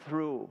and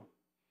through.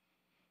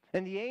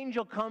 And the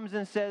angel comes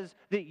and says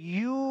that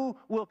you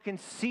will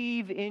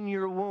conceive in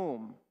your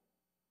womb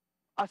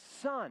a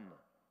son.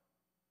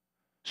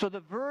 So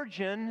the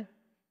virgin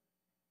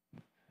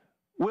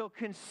will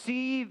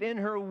conceive in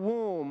her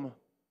womb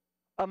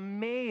a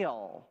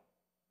male,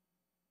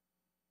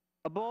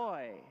 a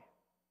boy.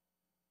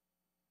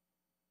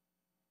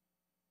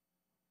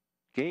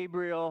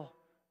 Gabriel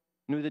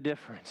knew the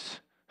difference.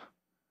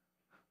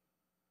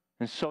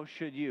 And so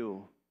should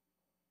you.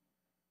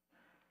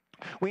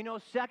 We know,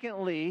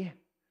 secondly,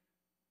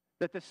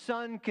 that the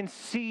son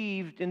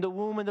conceived in the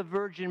womb of the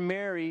Virgin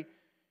Mary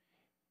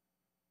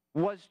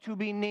was to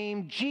be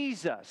named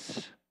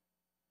Jesus,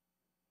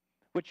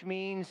 which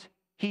means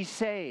he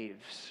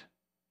saves.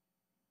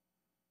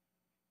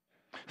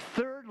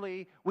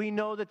 Thirdly, we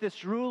know that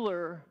this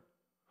ruler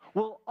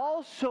will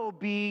also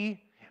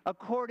be,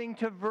 according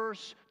to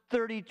verse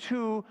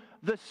 32,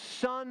 the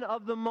Son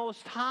of the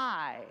Most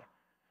High.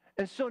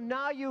 And so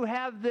now you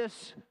have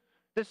this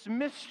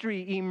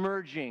mystery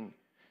emerging.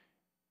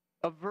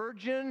 A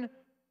virgin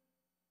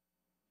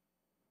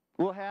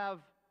will have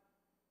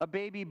a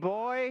baby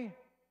boy.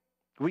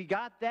 We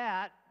got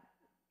that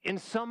in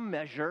some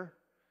measure.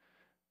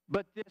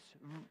 But this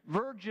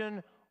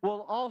virgin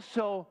will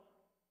also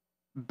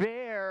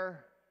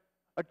bear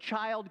a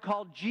child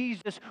called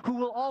Jesus, who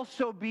will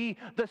also be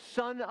the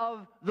Son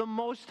of the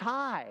Most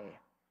High.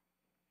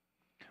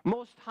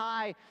 Most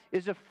High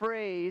is a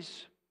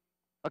phrase,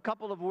 a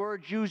couple of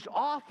words used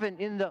often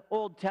in the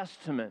Old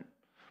Testament.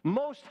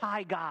 Most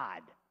High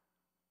God.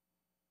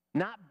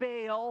 Not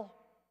Baal,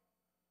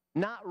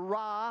 not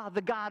Ra,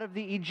 the god of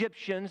the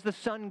Egyptians, the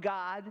sun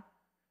god.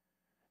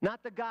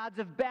 Not the gods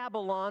of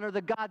Babylon or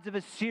the gods of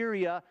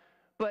Assyria,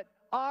 but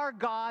our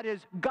God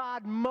is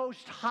God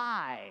Most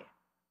High,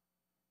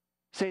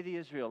 say the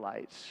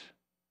Israelites.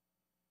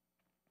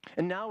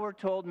 And now we're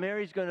told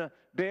Mary's going to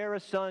bear a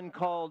son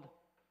called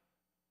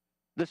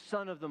the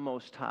Son of the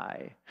Most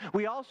High.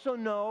 We also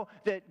know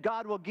that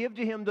God will give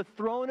to him the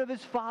throne of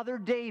his father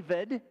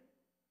David,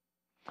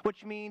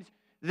 which means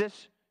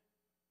this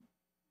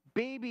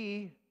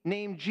baby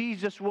named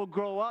Jesus will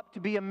grow up to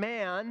be a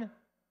man,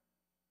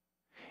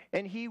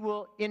 and he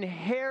will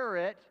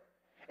inherit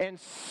and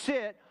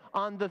sit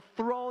on the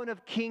throne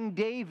of King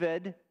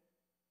David,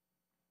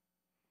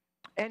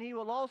 and he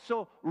will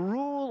also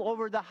rule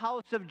over the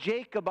house of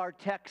Jacob, our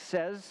text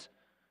says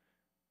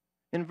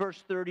in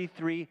verse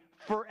 33,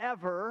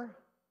 forever,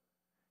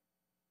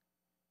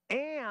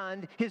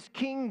 and his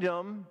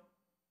kingdom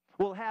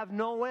will have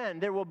no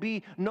end. There will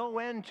be no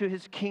end to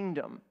his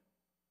kingdom.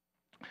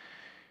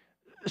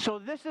 So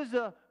this is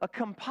a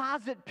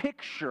composite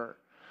picture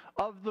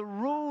of the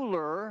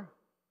ruler.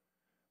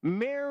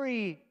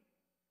 Mary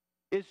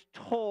is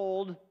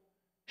told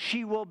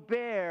she will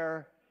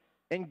bear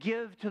and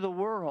give to the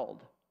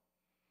world.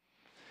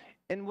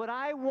 And what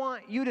I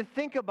want you to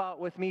think about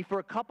with me for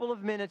a couple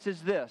of minutes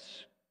is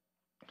this.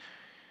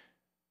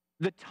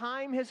 The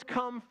time has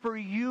come for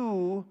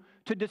you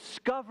to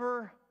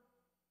discover,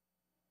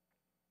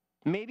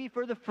 maybe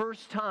for the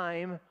first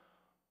time,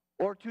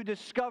 or to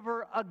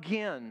discover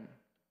again,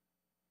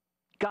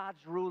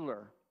 God's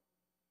ruler.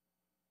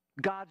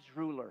 God's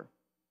ruler.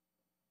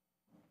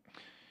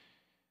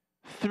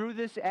 Through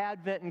this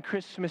Advent and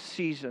Christmas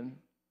season,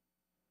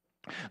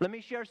 let me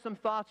share some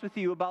thoughts with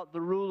you about the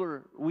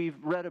ruler we've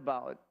read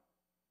about.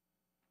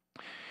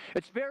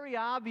 It's very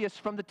obvious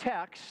from the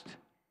text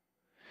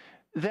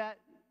that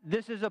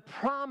this is a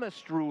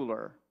promised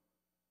ruler.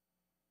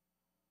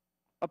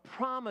 A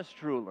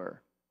promised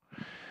ruler.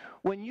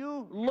 When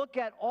you look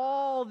at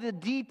all the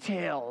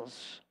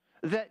details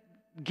that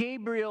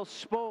Gabriel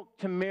spoke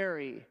to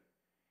Mary,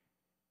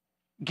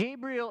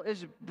 Gabriel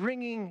is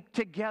bringing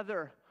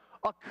together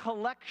a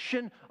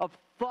collection of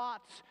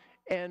thoughts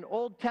and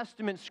Old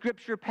Testament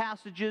scripture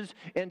passages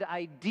and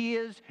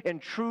ideas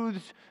and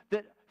truths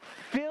that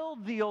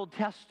filled the Old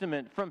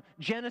Testament from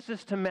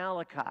Genesis to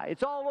Malachi.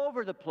 It's all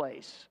over the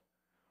place.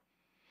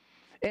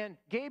 And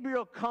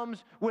Gabriel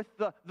comes with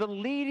the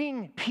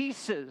leading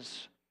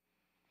pieces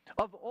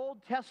of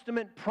Old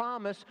Testament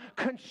promise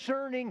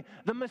concerning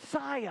the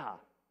Messiah.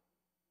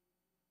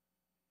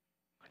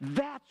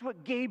 That's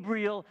what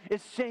Gabriel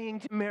is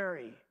saying to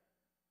Mary.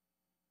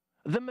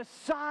 The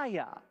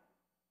Messiah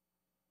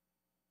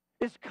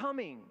is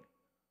coming.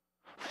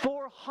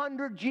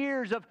 400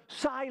 years of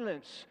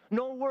silence,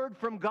 no word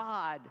from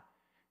God.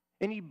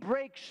 And he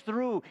breaks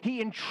through,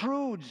 he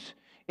intrudes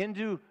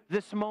into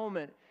this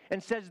moment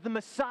and says, the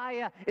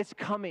Messiah is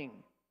coming.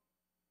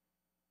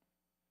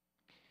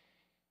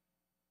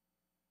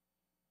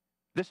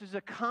 This is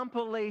a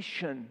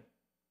compilation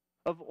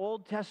of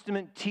Old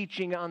Testament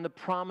teaching on the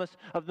promise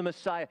of the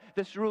Messiah.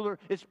 This ruler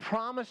is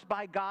promised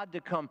by God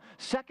to come.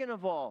 Second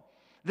of all,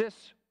 this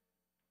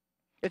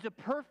is a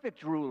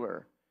perfect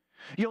ruler.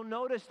 You'll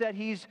notice that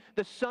he's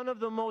the Son of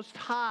the Most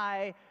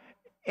High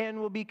and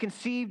will be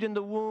conceived in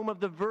the womb of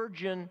the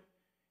Virgin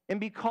and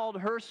be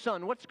called her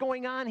son. What's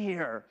going on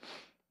here?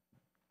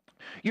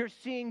 You're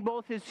seeing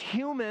both his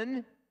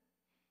human,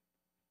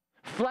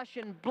 flesh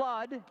and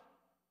blood,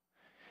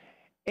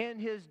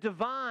 and his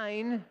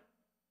divine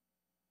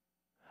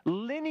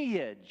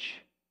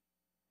lineage,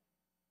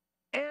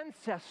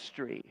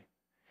 ancestry.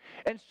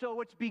 And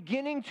so it's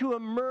beginning to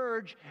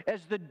emerge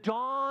as the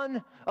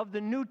dawn of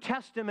the New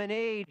Testament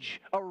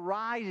age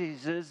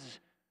arises,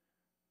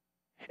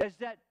 as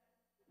that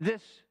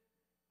this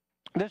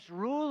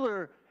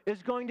ruler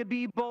is going to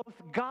be both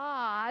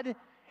God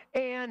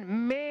and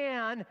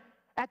man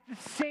at the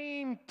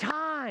same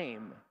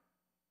time.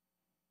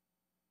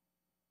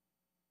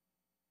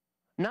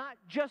 Not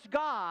just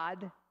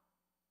God,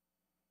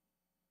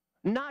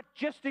 not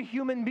just a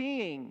human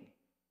being,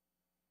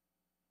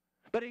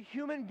 but a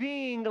human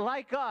being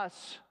like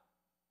us,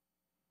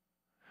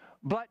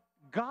 but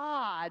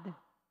God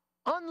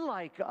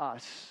unlike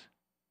us.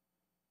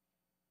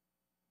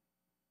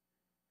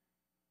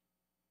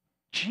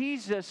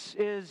 Jesus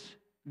is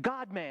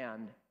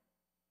God-man,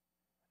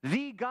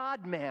 the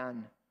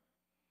God-man,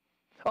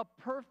 a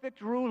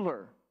perfect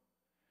ruler,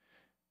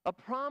 a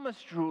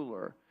promised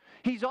ruler.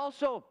 He's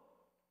also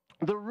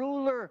the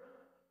ruler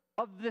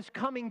of this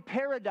coming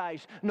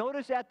paradise.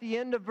 Notice at the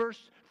end of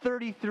verse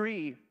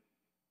 33,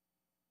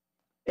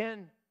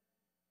 and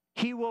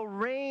he will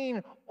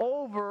reign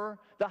over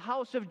the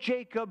house of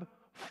Jacob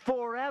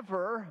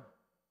forever.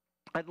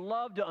 I'd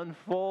love to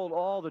unfold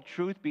all the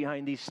truth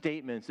behind these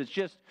statements. It's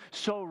just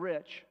so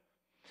rich.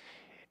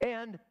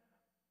 And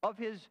of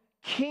his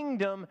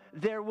kingdom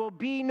there will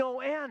be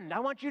no end. I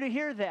want you to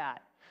hear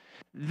that.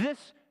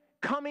 This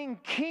coming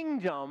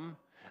kingdom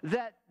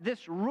that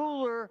this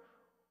ruler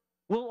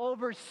will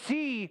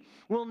oversee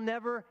will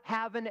never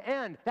have an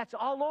end. That's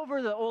all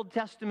over the Old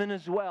Testament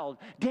as well.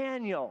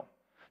 Daniel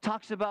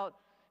talks about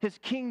his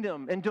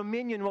kingdom and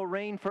dominion will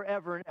reign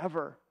forever and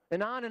ever.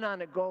 And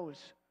on it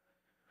goes.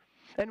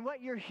 And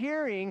what you're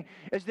hearing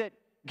is that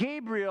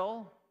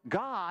Gabriel,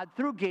 God,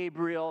 through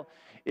Gabriel,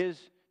 is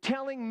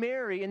telling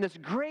Mary in this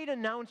great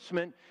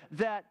announcement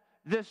that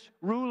this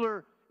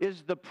ruler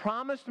is the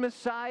promised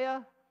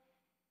Messiah,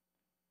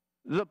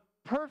 the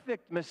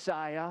perfect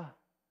Messiah,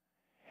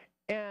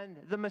 and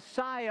the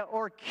Messiah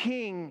or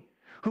King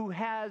who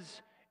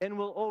has and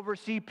will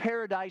oversee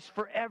paradise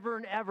forever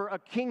and ever, a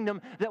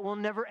kingdom that will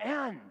never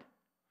end.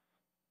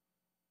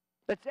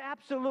 That's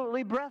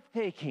absolutely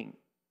breathtaking.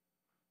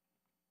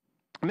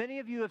 Many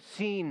of you have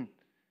seen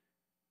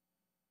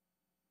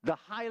the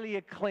highly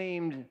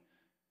acclaimed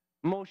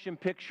motion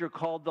picture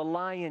called The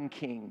Lion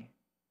King.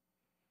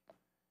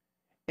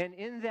 And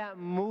in that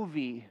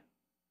movie,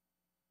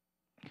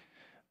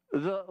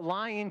 the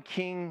Lion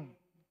King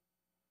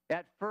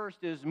at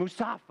first is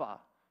Mustafa,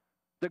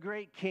 the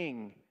great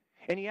king.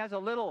 And he has a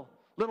little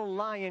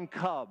lion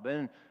cub,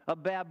 and a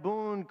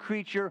baboon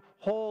creature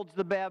holds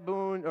the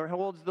baboon, or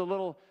holds the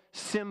little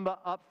Simba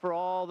up for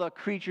all the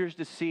creatures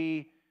to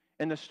see,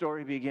 and the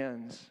story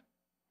begins.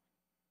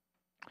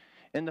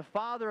 And the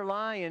father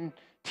lion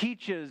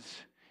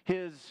teaches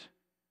his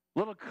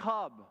little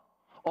cub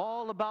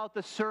all about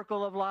the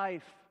circle of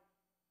life.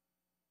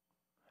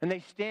 And they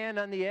stand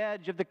on the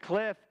edge of the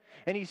cliff,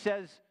 and he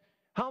says,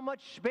 "How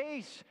much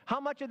space, how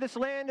much of this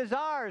land is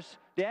ours,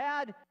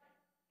 Dad?"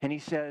 And he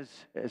says,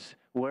 "As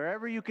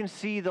wherever you can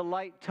see the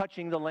light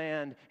touching the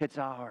land, it's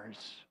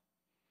ours."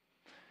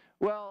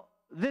 Well,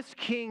 this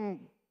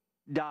king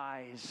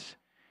dies,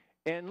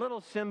 and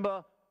little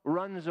Simba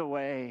runs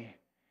away.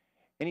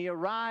 And he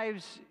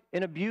arrives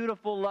in a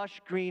beautiful,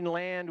 lush green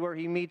land where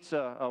he meets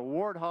a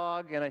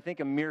warthog and I think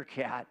a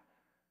meerkat.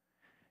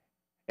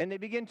 And they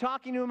begin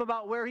talking to him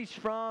about where he's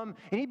from,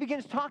 and he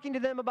begins talking to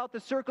them about the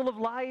circle of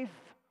life.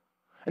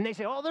 And they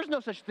say, "Oh, there's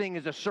no such thing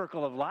as a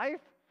circle of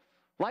life.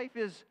 Life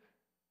is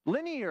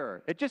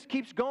linear. It just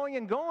keeps going,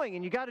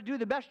 and you got to do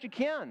the best you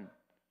can."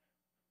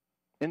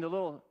 And the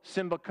little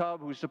Simba cub,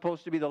 who's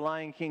supposed to be the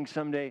Lion King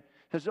someday,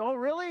 says, "Oh,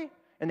 really?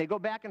 and they go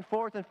back and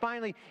forth, and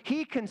finally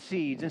he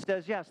concedes and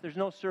says, yes, there's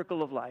no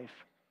circle of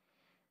life.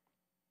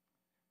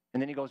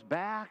 And then he goes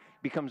back,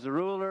 becomes the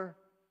ruler,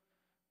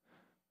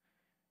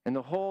 and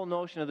the whole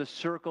notion of the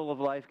circle of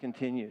life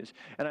continues.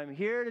 And I'm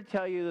here to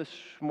tell you this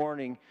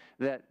morning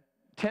that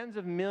tens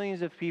of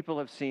millions of people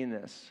have seen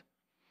this.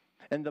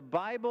 And the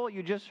Bible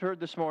you just heard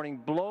this morning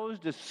blows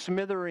to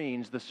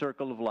smithereens the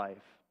circle of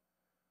life.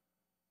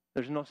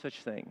 There's no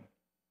such thing.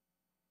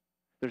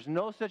 There's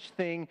no such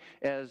thing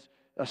as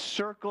a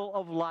circle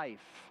of life.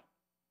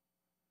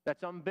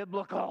 That's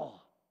unbiblical.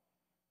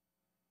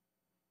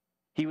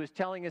 He was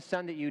telling his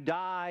son that you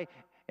die,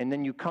 and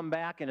then you come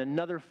back in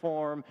another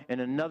form,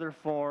 and another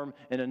form,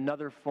 and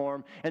another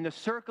form. And the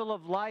circle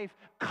of life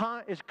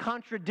is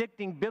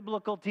contradicting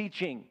biblical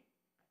teaching.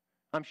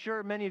 I'm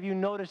sure many of you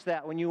noticed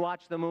that when you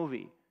watch the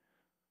movie.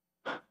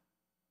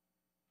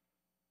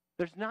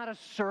 There's not a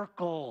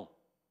circle.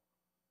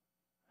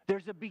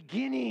 There's a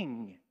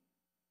beginning.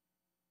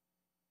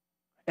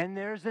 And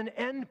there's an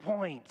end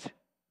point.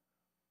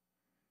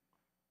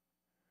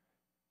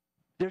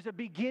 There's a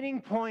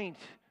beginning point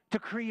to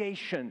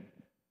creation.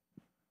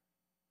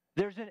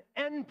 There's an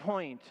end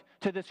point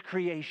to this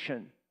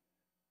creation.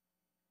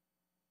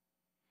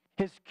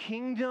 His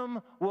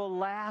kingdom will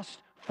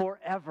last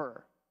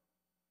forever.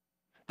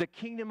 The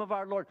kingdom of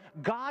our Lord.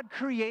 God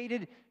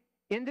created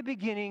in the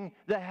beginning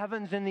the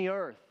heavens and the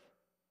earth.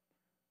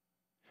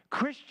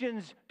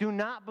 Christians do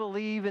not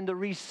believe in the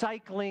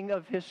recycling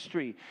of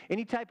history,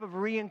 any type of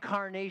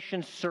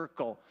reincarnation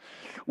circle.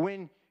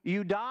 When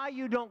you die,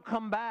 you don't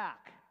come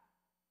back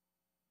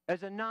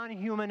as a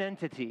non-human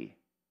entity.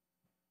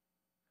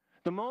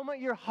 The moment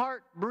your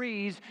heart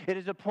breathes, it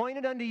is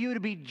appointed unto you to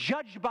be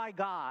judged by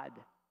God.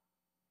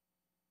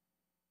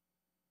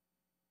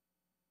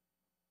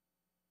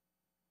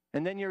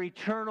 And then your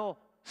eternal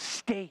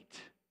state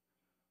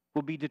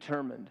will be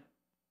determined.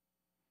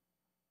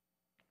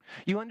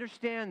 You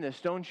understand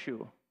this, don't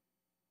you?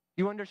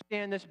 You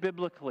understand this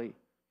biblically.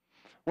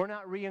 We're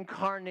not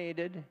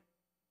reincarnated.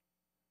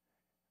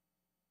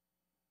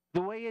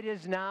 The way it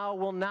is now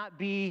will not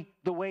be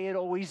the way it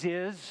always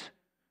is.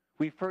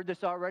 We've heard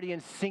this already in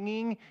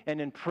singing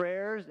and in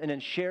prayers and in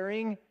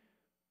sharing.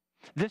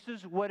 This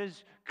is what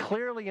is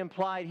clearly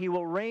implied. He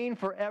will reign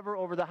forever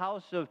over the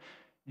house of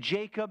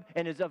Jacob,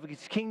 and of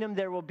his kingdom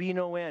there will be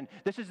no end.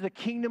 This is the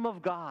kingdom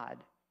of God.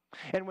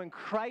 And when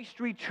Christ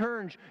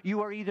returns,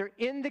 you are either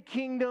in the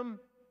kingdom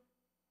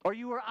or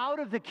you are out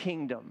of the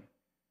kingdom.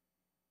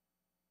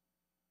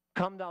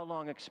 Come thou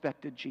long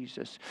expected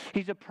Jesus.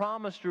 He's a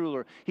promised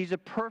ruler. He's a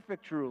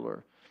perfect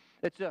ruler.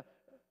 It's a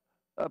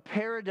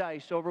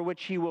paradise over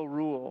which he will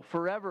rule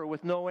forever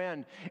with no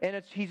end.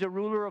 And he's a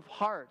ruler of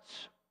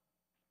hearts.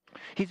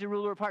 He's a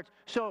ruler of hearts.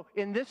 So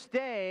in this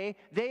day,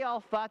 they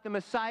all thought the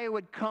Messiah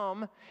would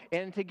come,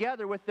 and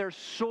together with their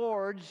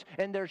swords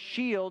and their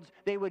shields,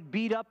 they would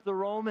beat up the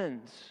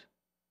Romans.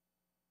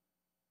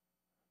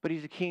 But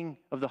he's a king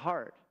of the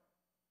heart.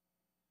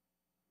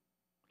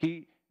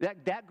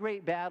 That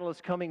great battle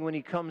is coming when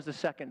he comes the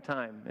second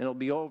time, and it'll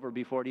be over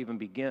before it even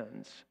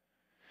begins.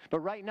 But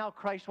right now,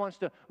 Christ wants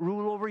to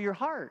rule over your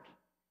heart,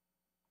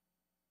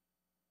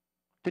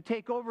 to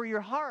take over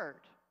your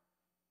heart.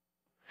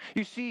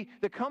 You see,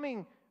 the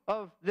coming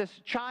of this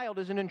child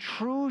is an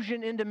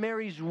intrusion into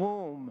Mary's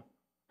womb.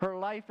 Her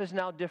life is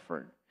now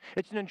different.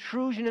 It's an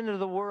intrusion into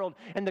the world.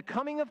 And the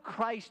coming of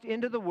Christ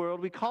into the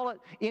world, we call it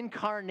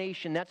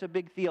incarnation. That's a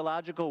big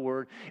theological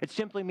word. It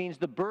simply means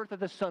the birth of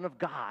the Son of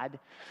God.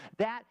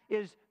 That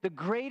is the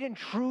great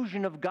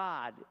intrusion of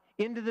God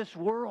into this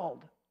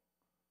world.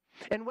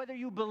 And whether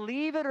you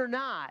believe it or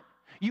not,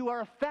 you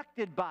are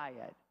affected by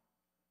it.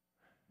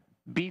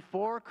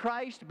 Before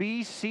Christ,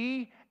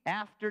 BC,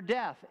 after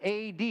death,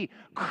 AD.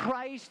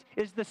 Christ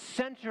is the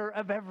center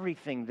of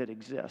everything that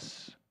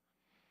exists.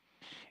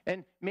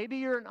 And maybe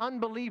you're an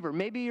unbeliever.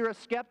 Maybe you're a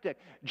skeptic.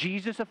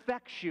 Jesus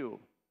affects you.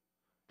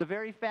 The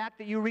very fact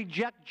that you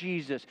reject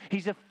Jesus,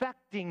 he's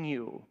affecting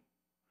you.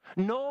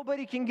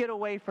 Nobody can get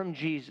away from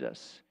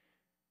Jesus,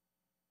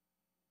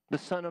 the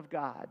Son of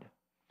God.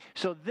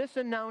 So this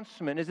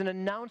announcement is an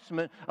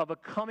announcement of a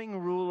coming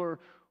ruler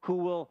who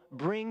will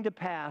bring to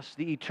pass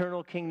the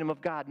eternal kingdom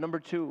of God. Number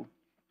two,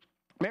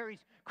 Mary's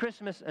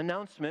Christmas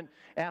announcement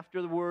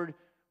after the word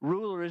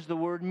ruler is the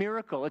word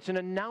miracle. It's an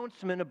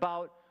announcement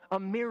about a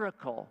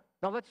miracle.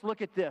 Now let's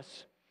look at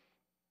this,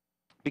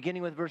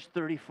 beginning with verse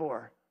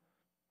 34.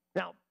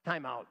 Now,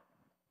 time out.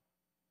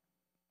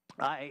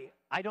 I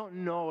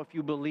don't know if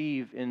you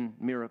believe in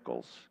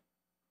miracles,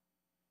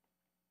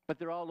 but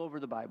they're all over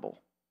the Bible.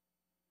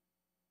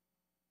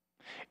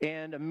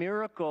 And a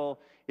miracle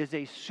is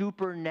a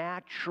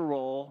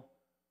supernatural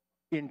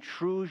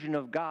intrusion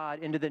of God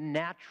into the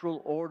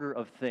natural order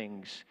of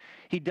things.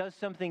 He does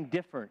something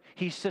different.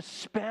 He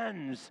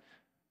suspends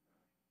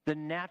the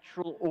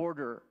natural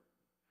order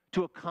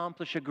to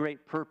accomplish a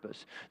great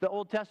purpose. The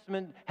Old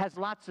Testament has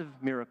lots of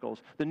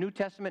miracles. The New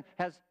Testament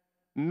has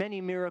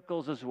many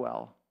miracles as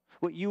well.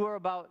 What you are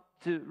about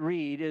to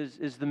read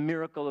is the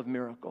miracle of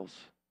miracles.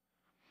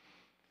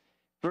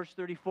 Verse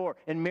 34,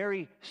 and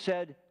Mary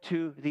said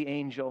to the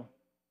angel,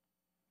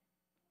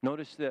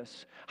 Notice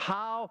this.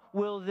 How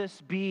will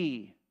this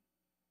be?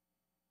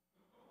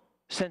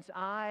 Since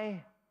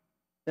I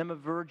am a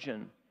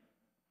virgin.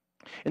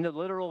 In the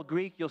literal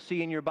Greek, you'll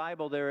see in your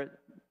Bible there it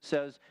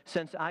says,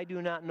 since I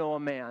do not know a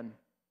man.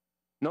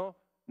 No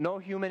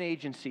human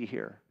agency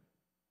here.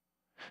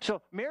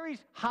 So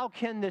Mary's how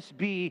can this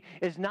be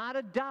is not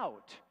a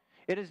doubt.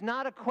 It is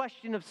not a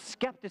question of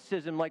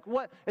skepticism, like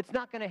what? It's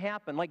not going to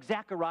happen. Like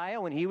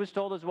Zechariah, when he was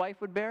told his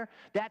wife would bear,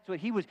 that's what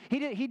he was.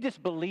 He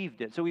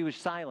disbelieved it, so he was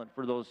silent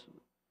for those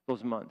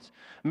months.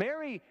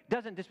 Mary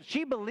doesn't,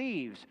 she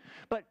believes,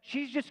 but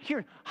she's just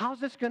curious. How's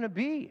this going to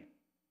be?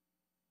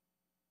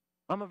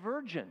 I'm a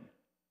virgin.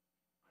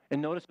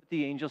 And notice what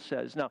the angel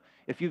says. Now,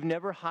 if you've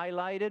never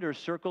highlighted or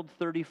circled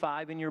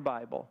 35 in your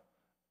Bible,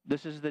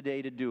 this is the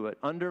day to do it.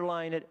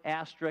 Underline it,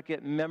 asterisk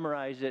it,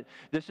 memorize it.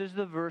 This is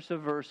the verse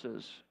of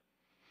verses.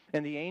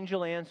 And the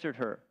angel answered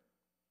her,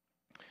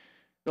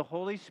 the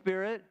Holy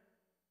Spirit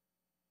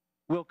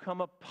will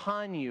come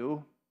upon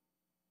you,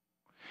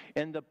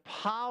 and the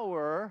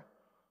power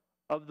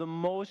of the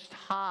Most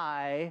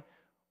High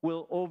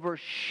will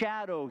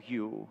overshadow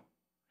you.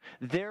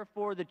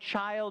 Therefore, the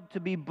child to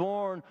be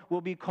born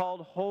will be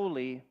called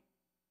Holy,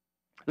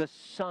 the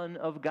Son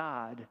of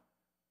God.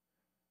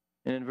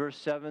 And in verse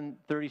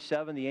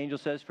 37, the angel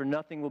says, for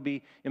nothing will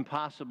be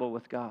impossible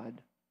with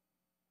God.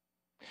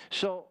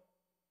 So,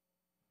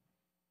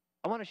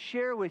 I want to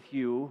share with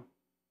you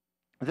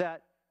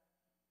that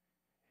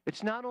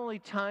it's not only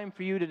time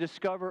for you to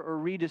discover or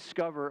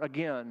rediscover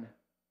again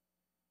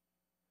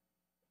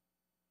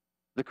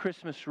the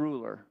Christmas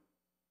ruler,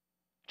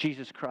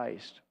 Jesus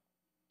Christ,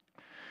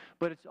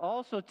 but it's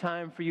also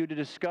time for you to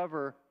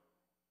discover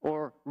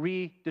or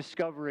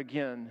rediscover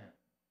again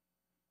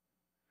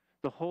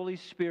the Holy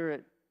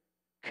Spirit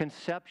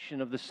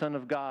conception of the Son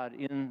of God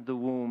in the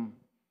womb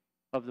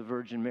of the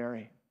Virgin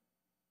Mary.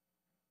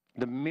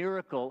 The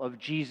miracle of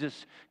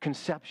Jesus'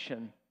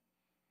 conception.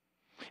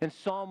 In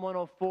Psalm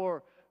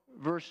 104,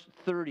 verse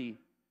 30,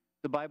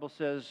 the Bible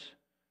says,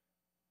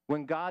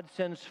 when God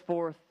sends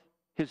forth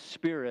His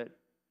Spirit,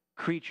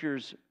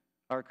 creatures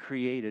are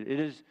created. It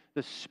is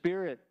the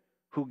Spirit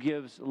who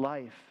gives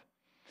life.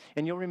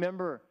 And you'll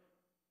remember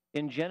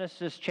in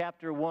Genesis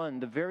chapter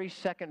 1, the very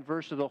second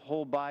verse of the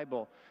whole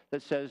Bible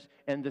that says,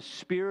 and the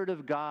Spirit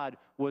of God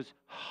was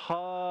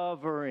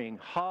hovering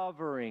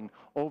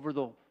over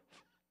the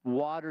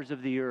waters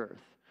of the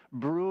earth,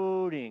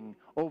 brooding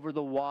over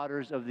the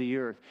waters of the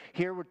earth.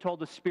 Here we're told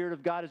the Spirit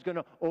of God is going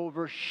to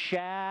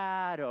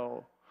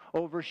overshadow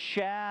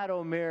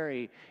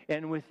Mary,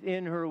 and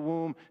within her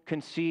womb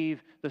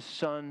conceive the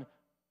Son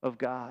of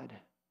God.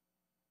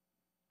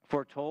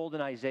 Foretold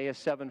in Isaiah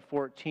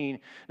 7:14.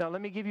 Now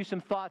let me give you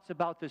some thoughts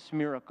about this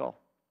miracle.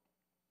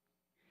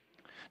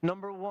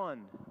 Number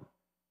one,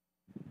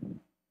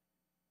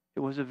 it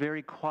was a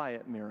very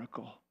quiet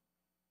miracle.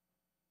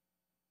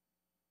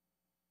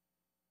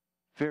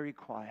 Very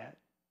quiet.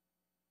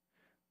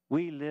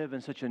 We live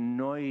in such a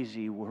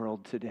noisy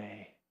world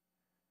today.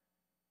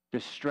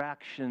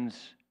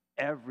 Distractions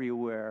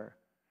everywhere.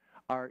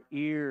 Our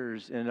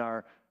ears and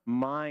our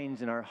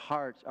minds and our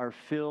hearts are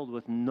filled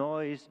with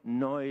noise.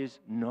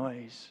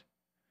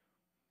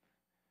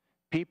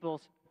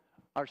 People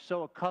are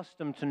so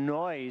accustomed to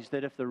noise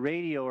that if the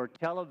radio or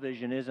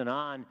television isn't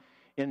on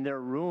in their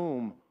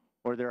room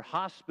or their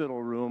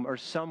hospital room or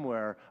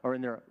somewhere or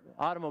in their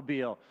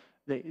automobile,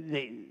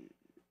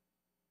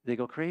 they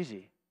go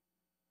crazy.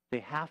 They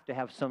have to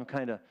have some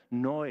kind of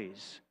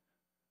noise.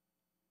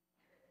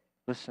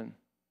 Listen,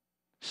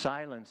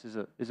 silence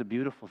is a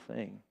beautiful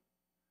thing.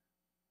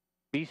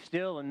 Be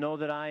still and know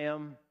that I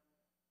am.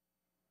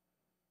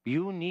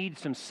 You need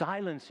some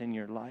silence in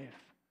your life.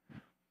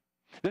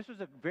 This was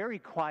a very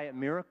quiet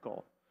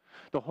miracle.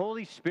 The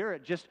Holy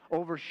Spirit just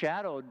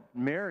overshadowed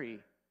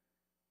Mary.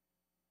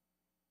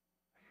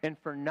 And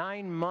for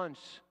 9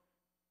 months,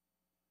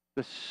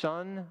 the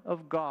Son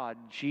of God,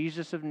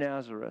 Jesus of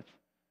Nazareth,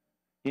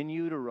 in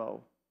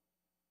utero,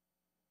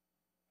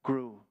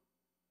 grew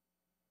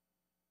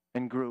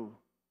and grew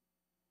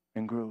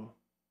and grew.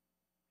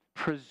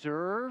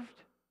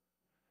 Preserved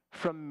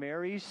from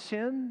Mary's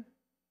sin,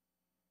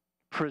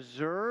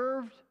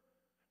 preserved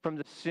from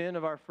the sin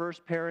of our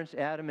first parents,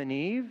 Adam and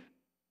Eve,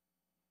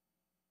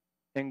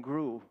 and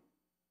grew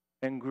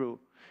and grew.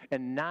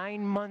 And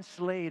 9 months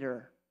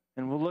later,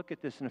 and we'll look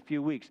at this in a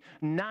few weeks,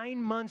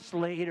 9 months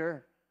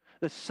later,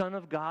 the Son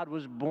of God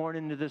was born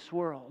into this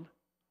world.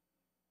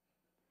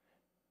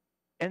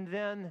 And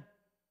then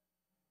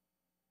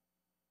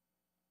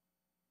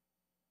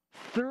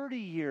 30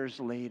 years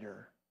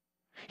later,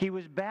 he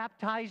was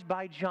baptized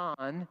by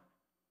John,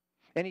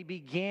 and he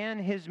began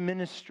his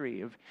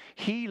ministry of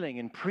healing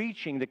and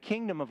preaching the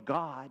kingdom of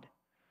God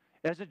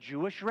as a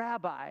Jewish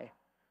rabbi.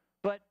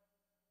 But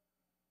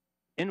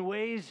in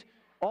ways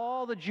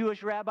all the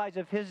Jewish rabbis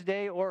of his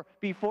day or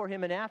before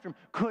him and after him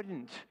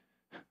couldn't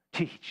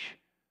teach.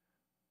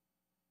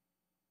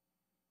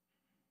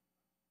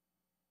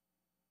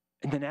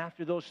 And then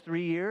after those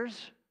 3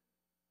 years,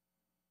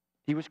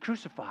 he was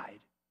crucified.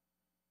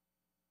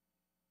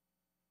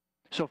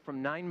 So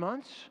from 9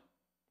 months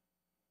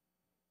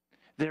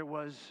There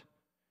was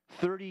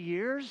 30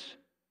 years,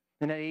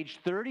 and at age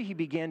 30, he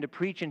began to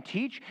preach and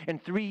teach,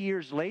 and 3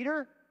 years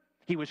later,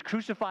 he was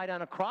crucified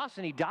on a cross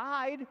and he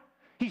died.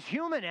 He's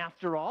human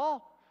after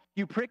all.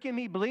 You prick him,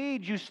 he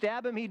bleeds. You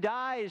stab him, he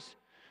dies.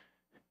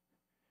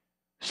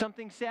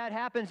 Something sad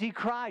happens, he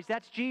cries.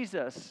 That's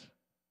Jesus.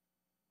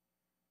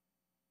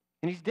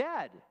 And he's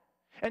dead.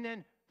 And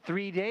then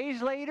 3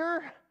 days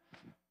later,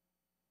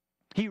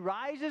 he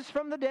rises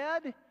from the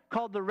dead,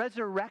 called the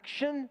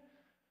resurrection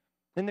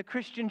in the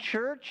Christian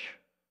church.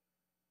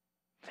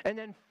 And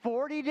then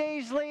 40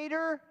 days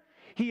later,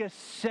 he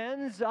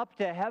ascends up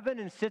to heaven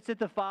and sits at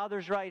the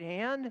Father's right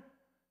hand.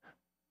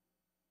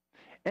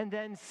 And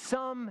then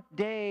some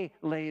day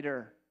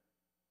later,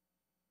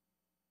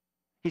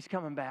 he's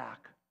coming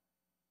back.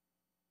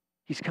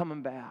 He's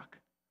coming back.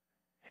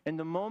 And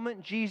the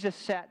moment Jesus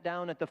sat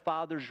down at the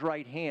Father's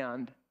right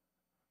hand,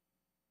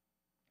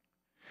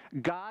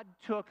 God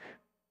took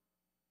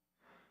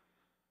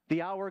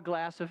the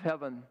hourglass of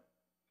heaven,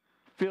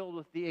 filled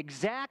with the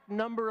exact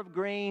number of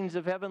grains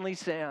of heavenly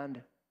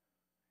sand,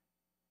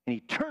 and he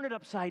turned it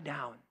upside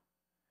down.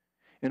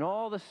 And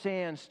all the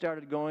sand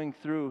started going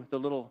through the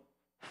little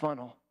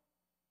funnel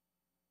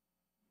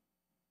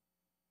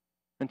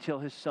until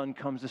his Son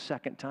comes a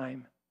second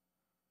time.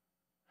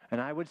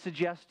 And I would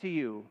suggest to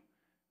you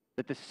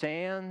that the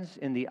sands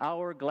in the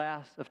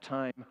hourglass of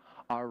time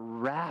are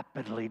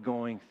rapidly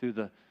going through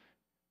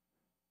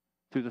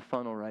the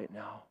funnel right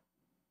now.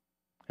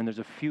 And there's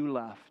a few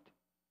left.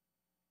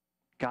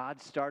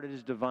 God started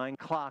his divine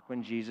clock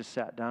when Jesus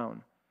sat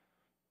down.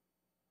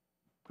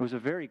 It was a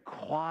very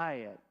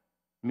quiet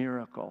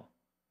miracle.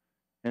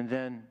 And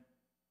then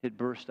it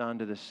burst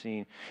onto the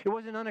scene. It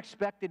was an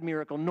unexpected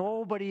miracle.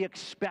 Nobody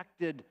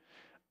expected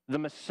the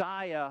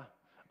Messiah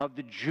of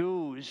the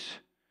Jews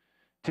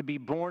to be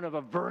born of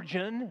a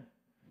virgin,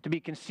 to be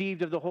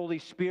conceived of the Holy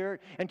Spirit,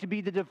 and to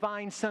be the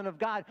divine Son of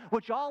God,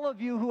 which all of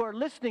you who are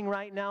listening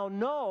right now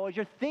know, as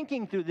you're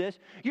thinking through this,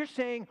 you're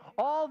saying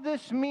all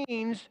this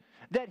means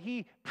that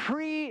he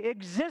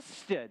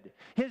pre-existed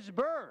his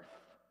birth.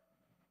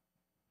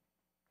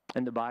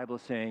 And the Bible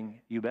is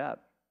saying, you bet.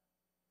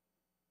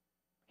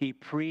 He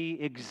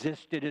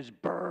pre-existed his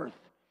birth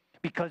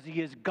because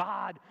he is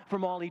God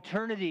from all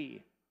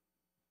eternity.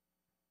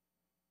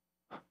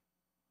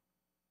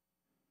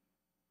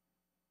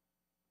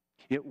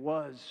 It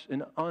was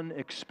an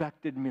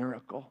unexpected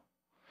miracle.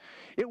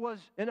 It was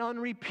an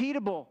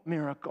unrepeatable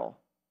miracle.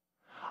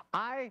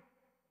 I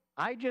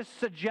just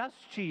suggest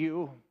to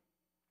you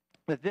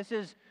that this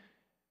is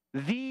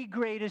the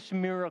greatest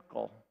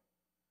miracle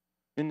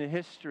in the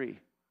history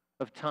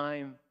of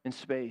time and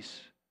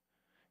space.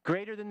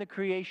 Greater than the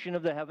creation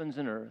of the heavens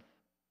and earth.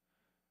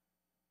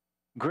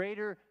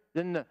 Greater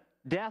than the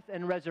death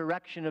and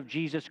resurrection of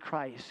Jesus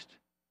Christ.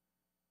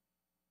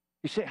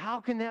 You say,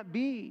 how can that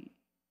be?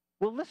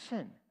 Well,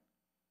 listen.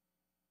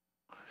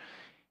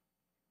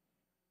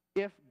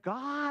 If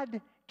God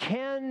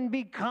can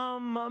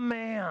become a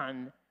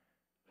man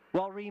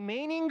while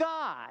remaining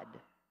God,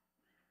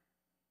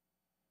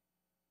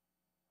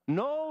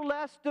 no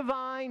less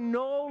divine,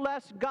 no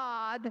less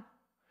God,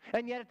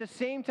 and yet at the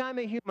same time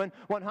a human,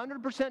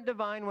 100%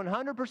 divine,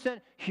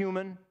 100%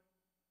 human,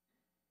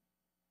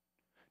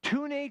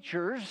 two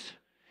natures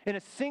in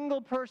a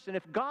single person.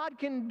 If God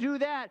can do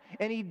that,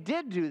 and he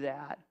did do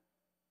that,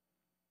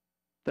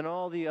 then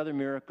all the other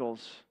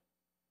miracles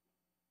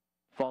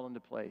fall into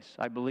place.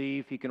 I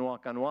believe he can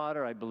walk on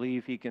water. I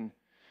believe he can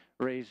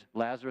raise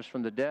Lazarus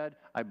from the dead.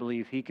 I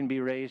believe he can be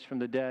raised from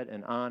the dead,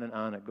 and on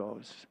it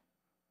goes.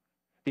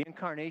 The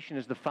incarnation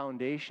is the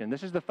foundation.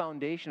 This is the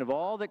foundation of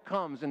all that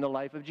comes in the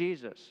life of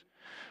Jesus.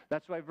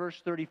 That's why verse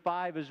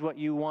 35 is what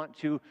you want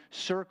to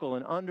circle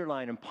and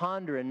underline and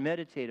ponder and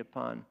meditate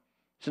upon.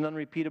 It's an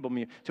unrepeatable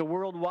miracle. It's a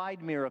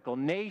worldwide miracle.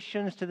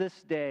 Nations to this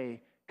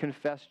day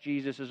confess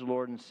Jesus as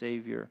Lord and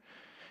Savior.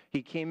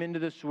 He came into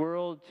this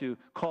world to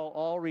call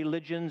all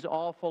religions,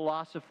 all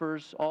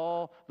philosophers,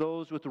 all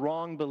those with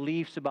wrong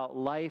beliefs about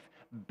life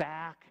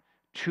back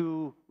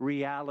to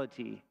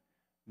reality.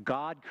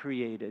 God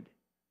created.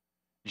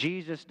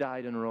 Jesus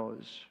died and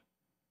rose.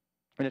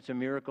 And it's a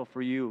miracle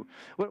for you.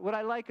 What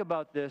I like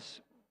about this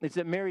is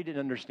that Mary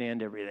didn't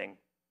understand everything.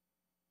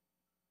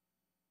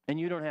 And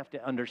you don't have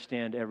to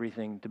understand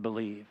everything to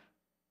believe.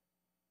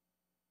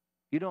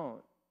 You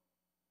don't.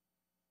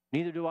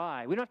 Neither do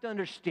I. We don't have to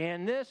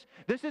understand this.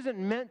 This isn't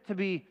meant to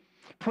be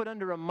put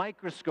under a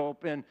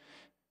microscope and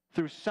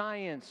through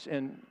science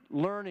and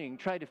learning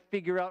try to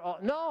figure out all.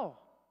 No.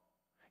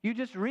 You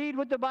just read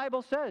what the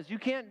Bible says. You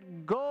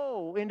can't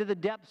go into the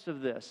depths of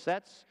this.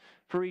 That's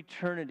for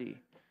eternity.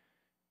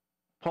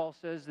 Paul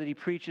says that he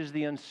preaches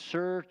the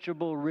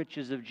unsearchable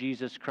riches of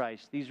Jesus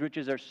Christ. These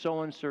riches are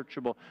so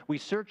unsearchable. We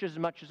search as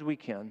much as we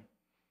can.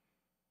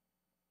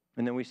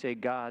 And then we say,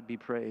 God be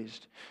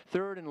praised.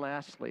 Third and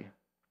lastly,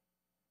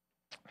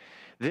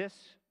 this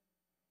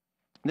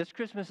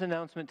Christmas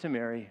announcement to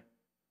Mary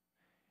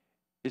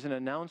is an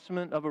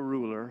announcement of a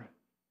ruler.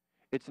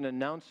 It's an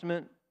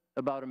announcement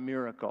about a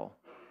miracle.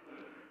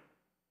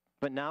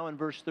 But now in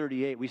verse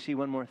 38, we see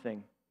one more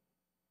thing.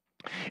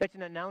 It's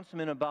an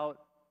announcement about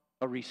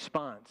a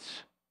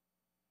response.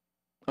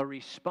 A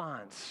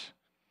response.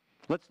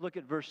 Let's look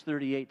at verse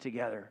 38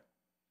 together.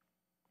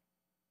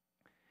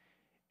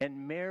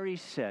 And Mary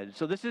said,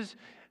 so this is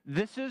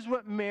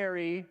what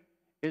Mary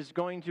is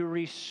going to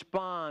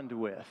respond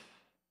with.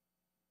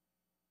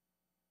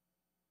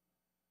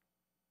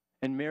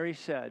 And Mary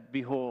said,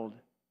 behold,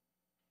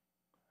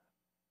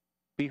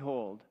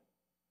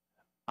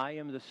 I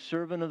am the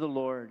servant of the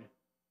Lord.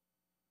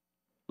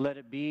 Let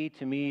it be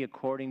to me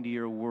according to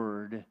your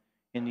word.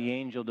 And the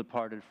angel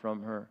departed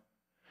from her.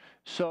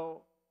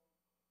 So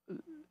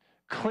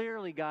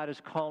clearly God is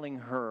calling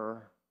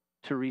her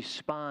to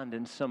respond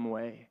in some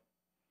way.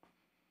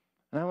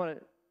 And I want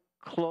to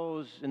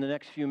close in the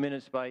next few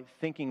minutes by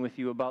thinking with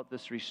you about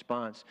this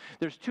response.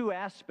 There's two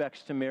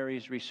aspects to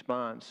Mary's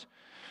response: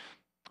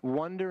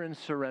 wonder and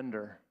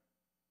surrender.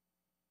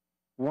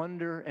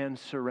 Wonder and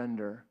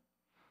surrender.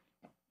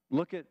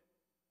 Look at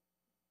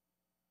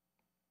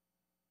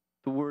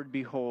the word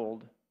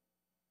behold.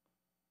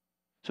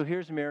 So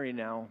here's Mary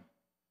now.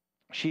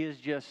 She has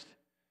just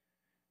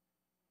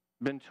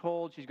been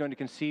told she's going to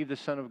conceive the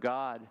Son of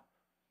God.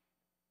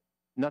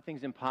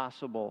 Nothing's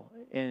impossible.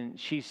 And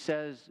she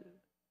says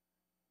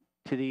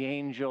to the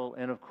angel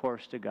and, of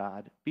course, to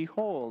God,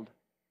 behold.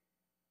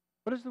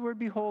 What does the word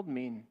behold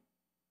mean?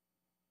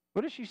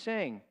 What is she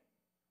saying?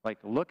 Like,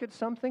 look at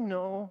something?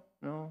 No.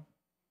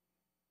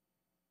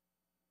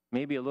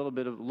 Maybe a little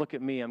bit of, look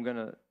at me, I'm going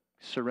to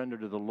surrender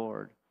to the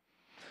Lord.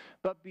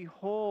 But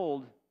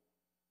behold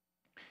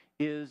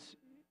is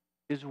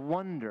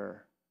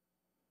wonder.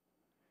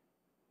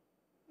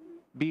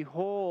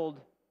 Behold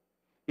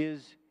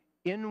is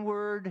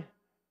inward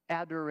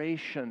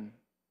adoration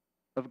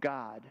of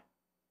God.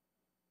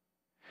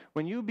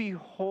 When you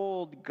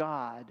behold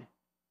God,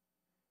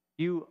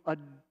 you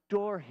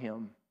adore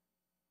Him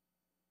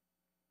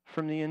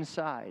from the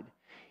inside.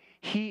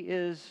 He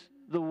is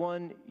the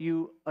one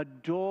you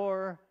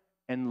adore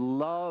and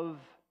love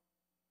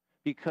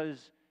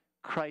because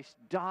Christ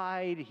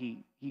died.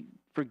 He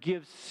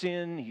forgives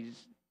sin.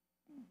 He's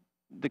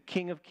the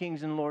King of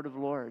Kings and Lord of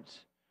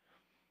Lords.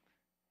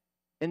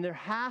 And there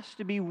has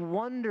to be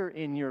wonder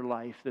in your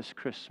life this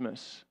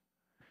Christmas.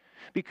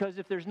 Because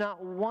if there's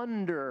not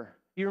wonder,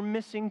 you're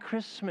missing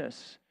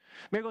Christmas.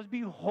 Mary goes,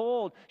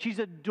 behold, she's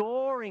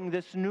adoring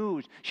this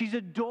news. She's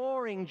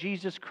adoring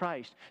Jesus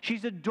Christ.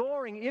 She's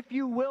adoring, if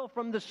you will,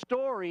 from the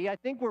story, I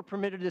think we're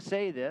permitted to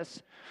say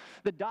this,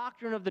 the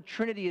doctrine of the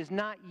Trinity is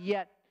not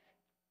yet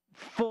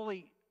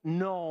fully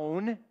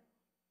known,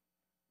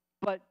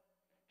 but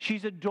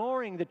she's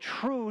adoring the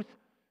truth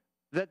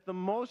that the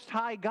Most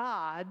High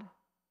God,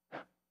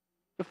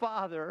 the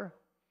Father,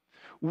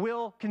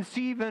 will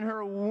conceive in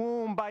her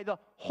womb by the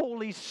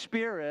Holy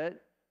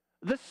Spirit,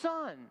 the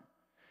Son.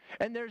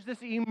 And there's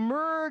this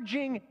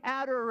emerging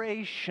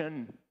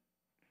adoration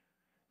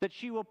that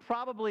she will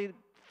probably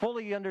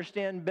fully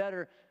understand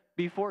better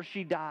before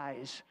she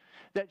dies.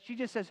 That she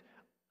just says,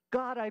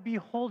 God, I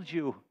behold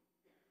you.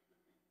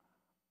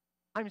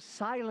 I'm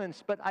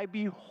silenced, but I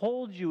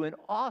behold you in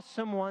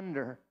awesome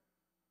wonder.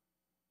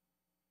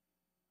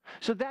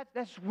 So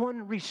that's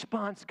one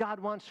response God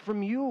wants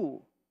from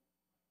you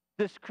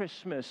this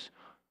Christmas.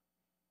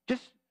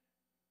 Just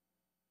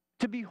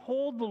to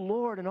behold the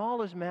Lord in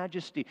all His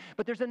majesty.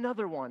 But there's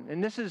another one,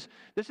 and this is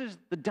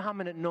the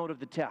dominant note of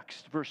the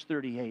text, verse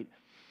 38.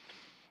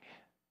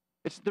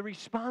 It's the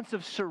response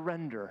of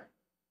surrender.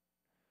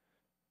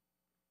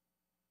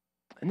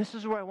 And this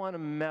is where I want to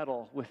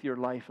meddle with your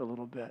life a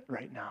little bit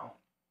right now.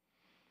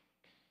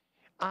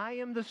 I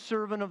am the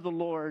servant of the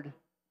Lord.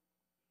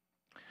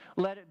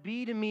 Let it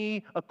be to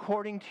me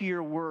according to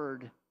your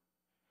word.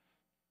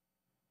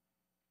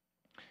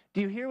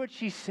 Do you hear what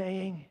she's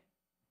saying?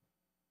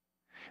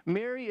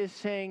 Mary is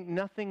saying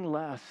nothing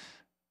less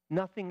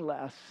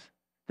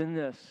than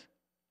this.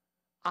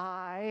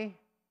 I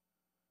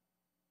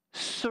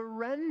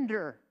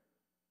surrender.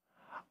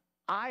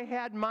 I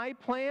had my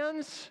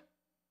plans.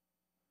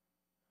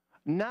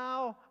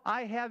 Now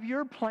I have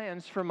your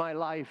plans for my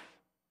life.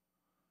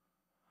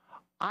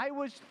 I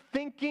was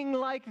thinking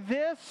like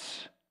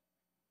this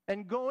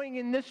and going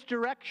in this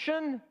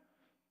direction,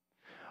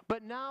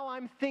 but now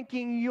I'm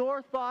thinking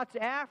your thoughts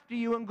after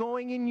you and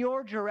going in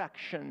your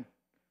direction.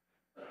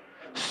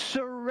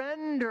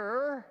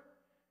 Surrender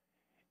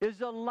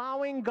is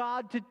allowing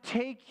God to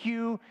take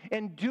you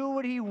and do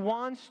what He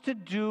wants to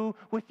do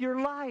with your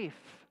life.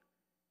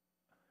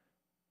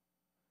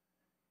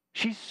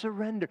 She's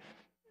surrendered.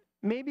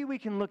 Maybe we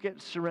can look at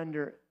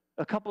surrender,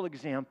 a couple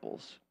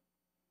examples.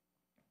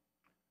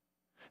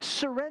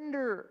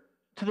 Surrender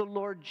to the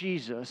Lord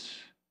Jesus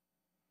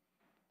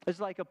is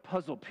like a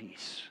puzzle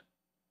piece.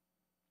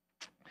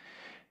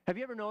 Have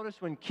you ever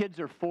noticed when kids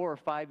are 4 or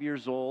 5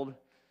 years old,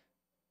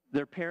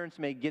 their parents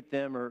may get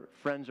them, or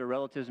friends or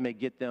relatives may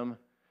get them,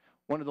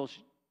 one of those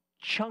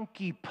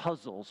chunky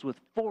puzzles with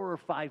 4 or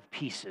 5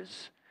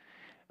 pieces.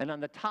 And on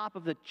the top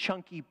of the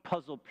chunky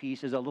puzzle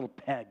piece is a little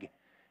peg.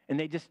 And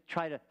they just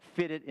try to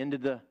fit it into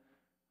the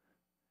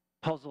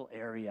puzzle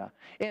area.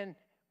 And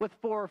with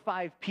 4 or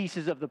 5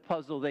 pieces of the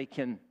puzzle, they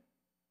can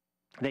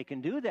they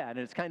can do that, and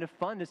it's kind of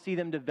fun to see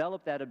them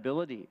develop that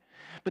ability.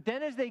 But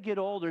then as they get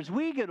older, as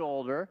we get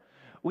older,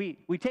 we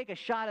take a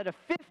shot at a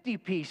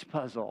 50-piece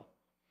puzzle,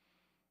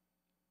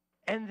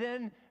 and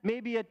then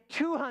maybe a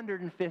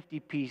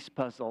 250-piece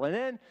puzzle, and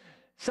then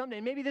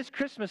someday, maybe this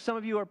Christmas, some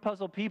of you are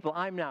puzzle people.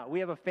 I'm not. We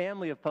have a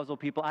family of puzzle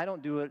people. I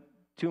don't do it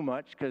too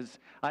much because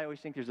I always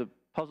think there's a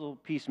puzzle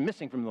piece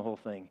missing from the whole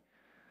thing.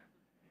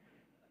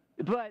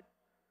 But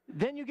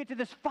then you get to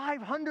this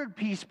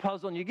 500-piece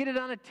puzzle, and you get it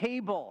on a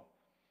table.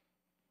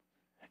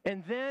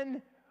 And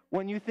then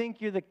when you think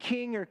you're the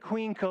king or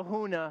queen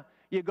kahuna,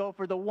 you go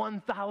for the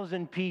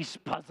 1,000-piece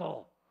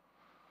puzzle.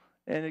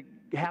 And it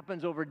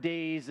happens over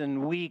days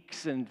and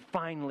weeks, and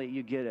finally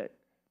you get it.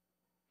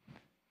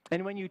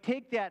 And when you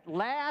take that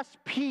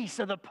last piece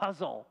of the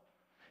puzzle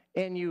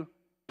and you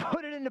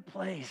put it into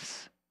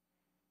place,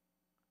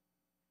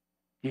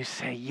 you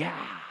say,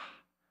 yeah,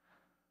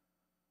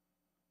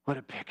 what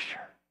a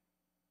picture.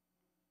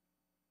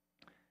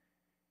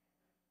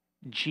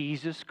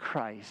 Jesus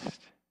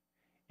Christ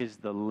is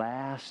the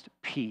last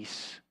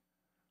piece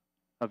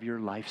of your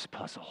life's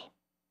puzzle.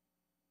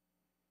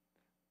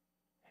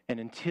 And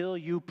until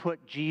you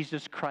put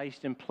Jesus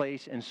Christ in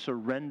place and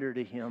surrender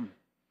to Him,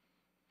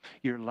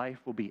 your life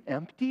will be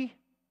empty.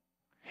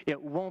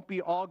 It won't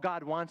be all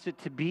God wants it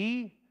to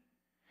be.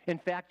 In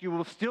fact, you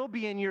will still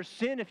be in your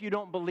sin if you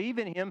don't believe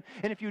in Him.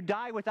 And if you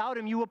die without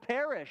Him, you will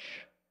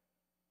perish.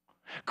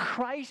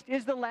 Christ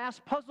is the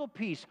last puzzle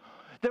piece.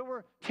 There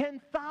were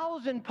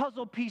 10,000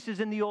 puzzle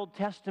pieces in the Old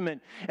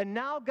Testament. And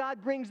now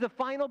God brings the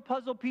final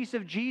puzzle piece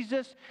of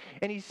Jesus,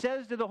 and He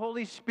says to the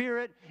Holy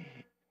Spirit,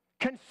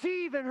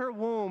 conceive in her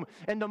womb.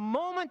 And the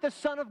moment the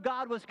Son of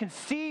God was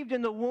conceived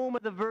in the womb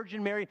of the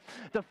Virgin Mary,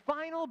 the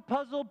final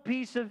puzzle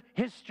piece of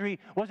history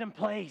was in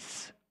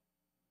place.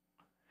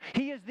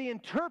 He is the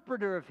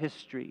interpreter of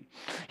history.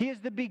 He is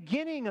the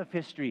beginning of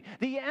history,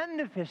 the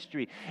end of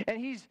history. And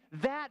He's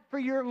that for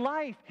your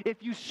life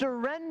if you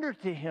surrender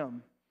to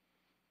Him.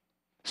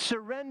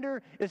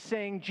 Surrender is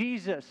saying,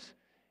 Jesus,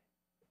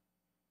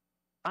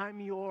 I'm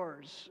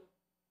yours.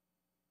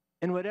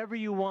 And whatever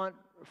you want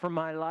for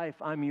my life,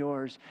 I'm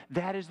yours.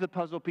 That is the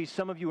puzzle piece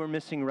some of you are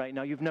missing right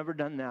now. You've never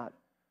done that.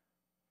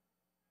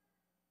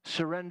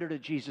 Surrender to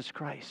Jesus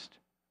Christ.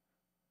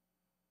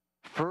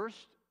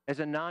 First, as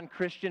a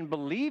non-Christian,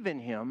 believe in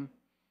Him.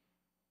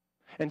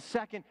 And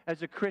second,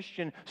 as a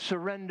Christian,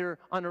 surrender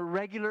on a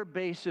regular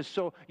basis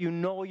so you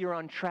know you're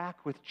on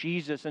track with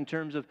Jesus in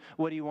terms of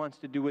what He wants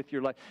to do with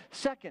your life.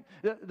 Second,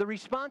 the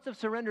response of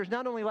surrender is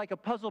not only like a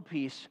puzzle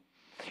piece,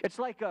 it's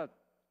like a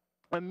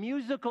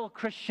musical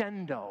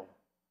crescendo.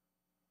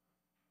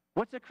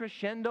 What's a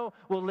crescendo?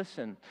 Well,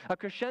 listen. A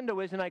crescendo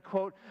is, and I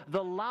quote,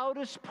 the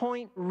loudest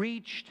point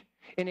reached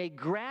in a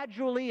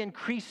gradually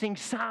increasing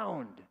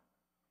sound.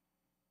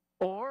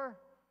 Or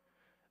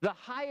the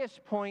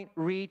highest point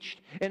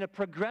reached in a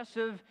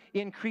progressive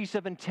increase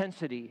of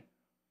intensity.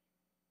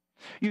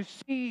 You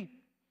see,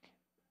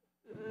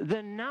 the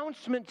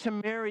announcement to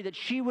Mary that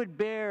she would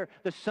bear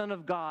the Son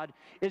of God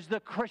is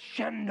the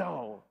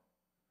crescendo.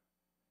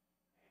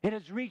 It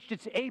has reached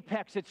its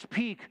apex, its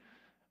peak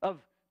of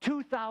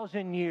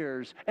 2,000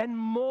 years and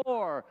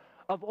more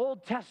of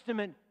Old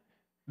Testament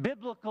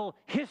biblical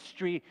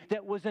history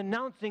that was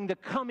announcing the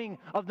coming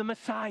of the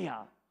Messiah.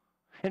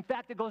 In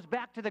fact, it goes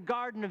back to the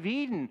Garden of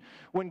Eden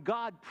when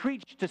God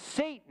preached to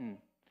Satan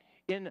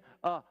in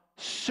a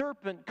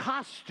serpent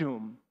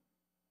costume,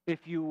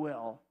 if you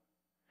will,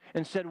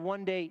 and said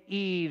one day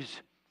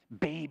Eve's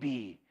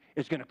baby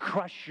is going to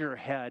crush your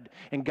head.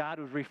 And God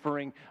was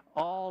referring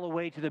all the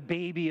way to the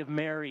baby of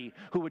Mary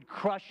who would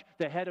crush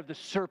the head of the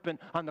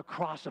serpent on the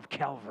cross of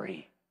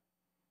Calvary.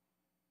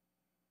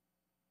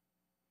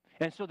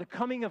 And so the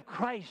coming of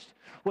Christ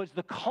was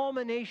the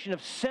culmination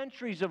of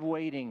centuries of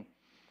waiting.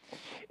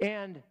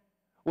 And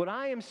what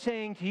I am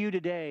saying to you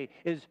today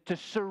is to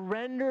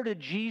surrender to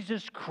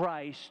Jesus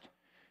Christ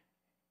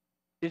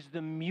is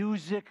the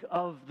music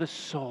of the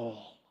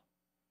soul.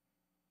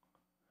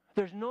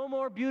 There's no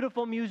more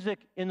beautiful music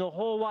in the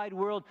whole wide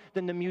world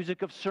than the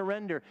music of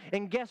surrender.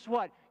 And guess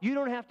what? You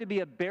don't have to be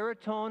a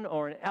baritone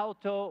or an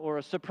alto or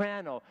a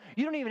soprano.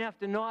 You don't even have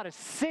to know how to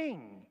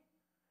sing.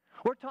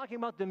 We're talking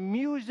about the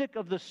music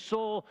of the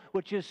soul,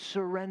 which is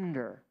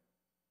surrender.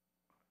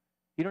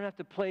 You don't have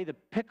to play the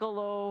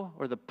piccolo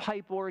or the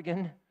pipe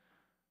organ,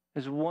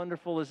 as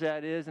wonderful as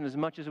that is and as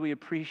much as we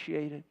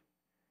appreciate it.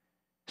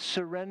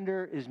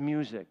 Surrender is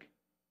music.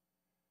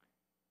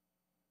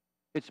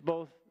 It's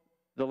both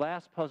the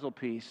last puzzle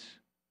piece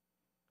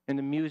and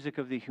the music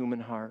of the human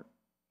heart.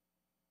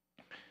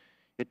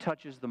 It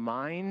touches the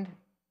mind,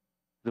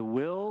 the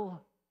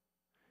will.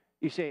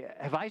 You say,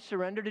 have I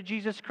surrendered to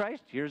Jesus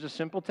Christ? Here's a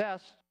simple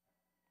test.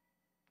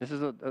 This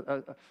is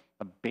a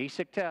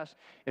basic test.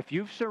 If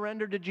you've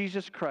surrendered to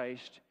Jesus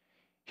Christ,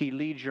 He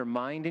leads your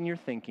mind and your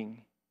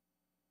thinking.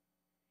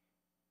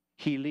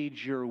 He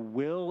leads your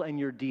will and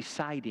your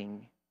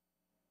deciding.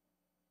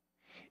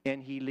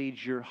 And He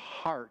leads your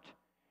heart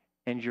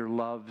and your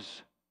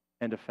loves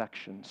and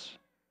affections.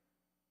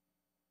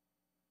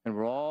 And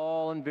we're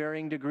all in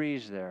varying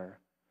degrees there.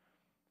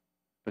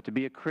 But to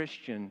be a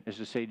Christian is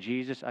to say,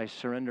 Jesus, I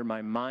surrender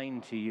my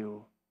mind to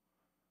you,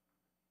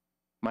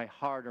 my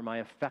heart or my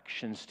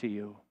affections to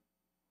you,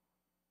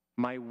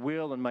 my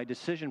will and my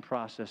decision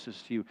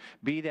processes to you.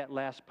 Be that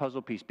last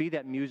puzzle piece. Be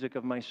that music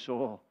of my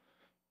soul.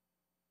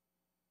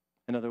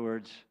 In other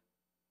words,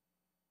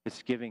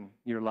 it's giving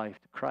your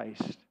life to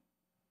Christ.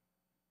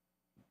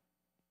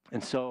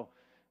 And so,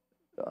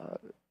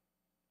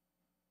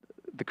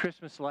 the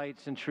Christmas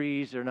lights and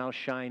trees are now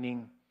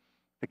shining.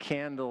 The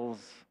candles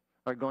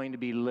are going to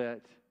be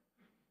lit.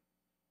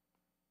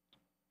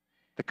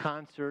 The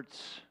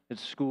concerts at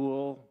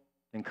school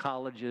and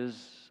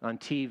colleges, on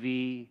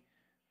TV,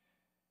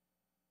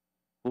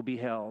 will be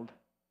held.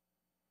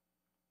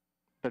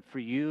 But for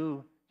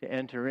you to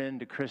enter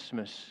into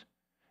Christmas,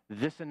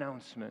 this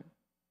announcement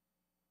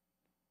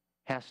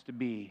has to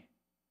be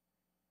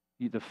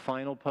the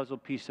final puzzle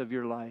piece of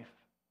your life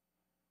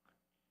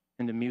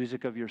and the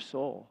music of your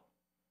soul.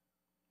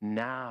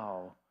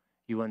 Now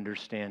you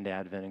understand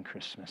Advent and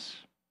Christmas.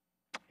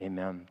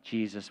 Amen.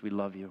 Jesus, we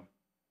love you.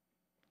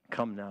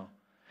 Come now.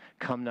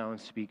 Come now and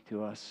speak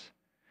to us.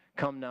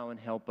 Come now and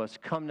help us.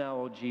 Come now,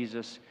 O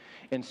Jesus,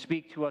 and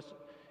speak to us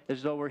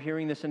as though we're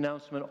hearing this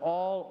announcement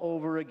all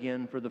over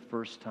again for the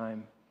first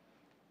time.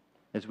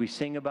 As we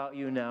sing about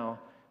you now,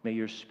 may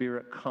your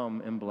Spirit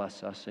come and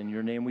bless us. In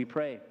your name we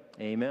pray.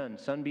 Amen.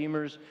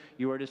 Sunbeamers,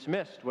 you are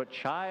dismissed. What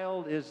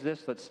child is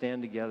this? Let's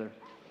stand together.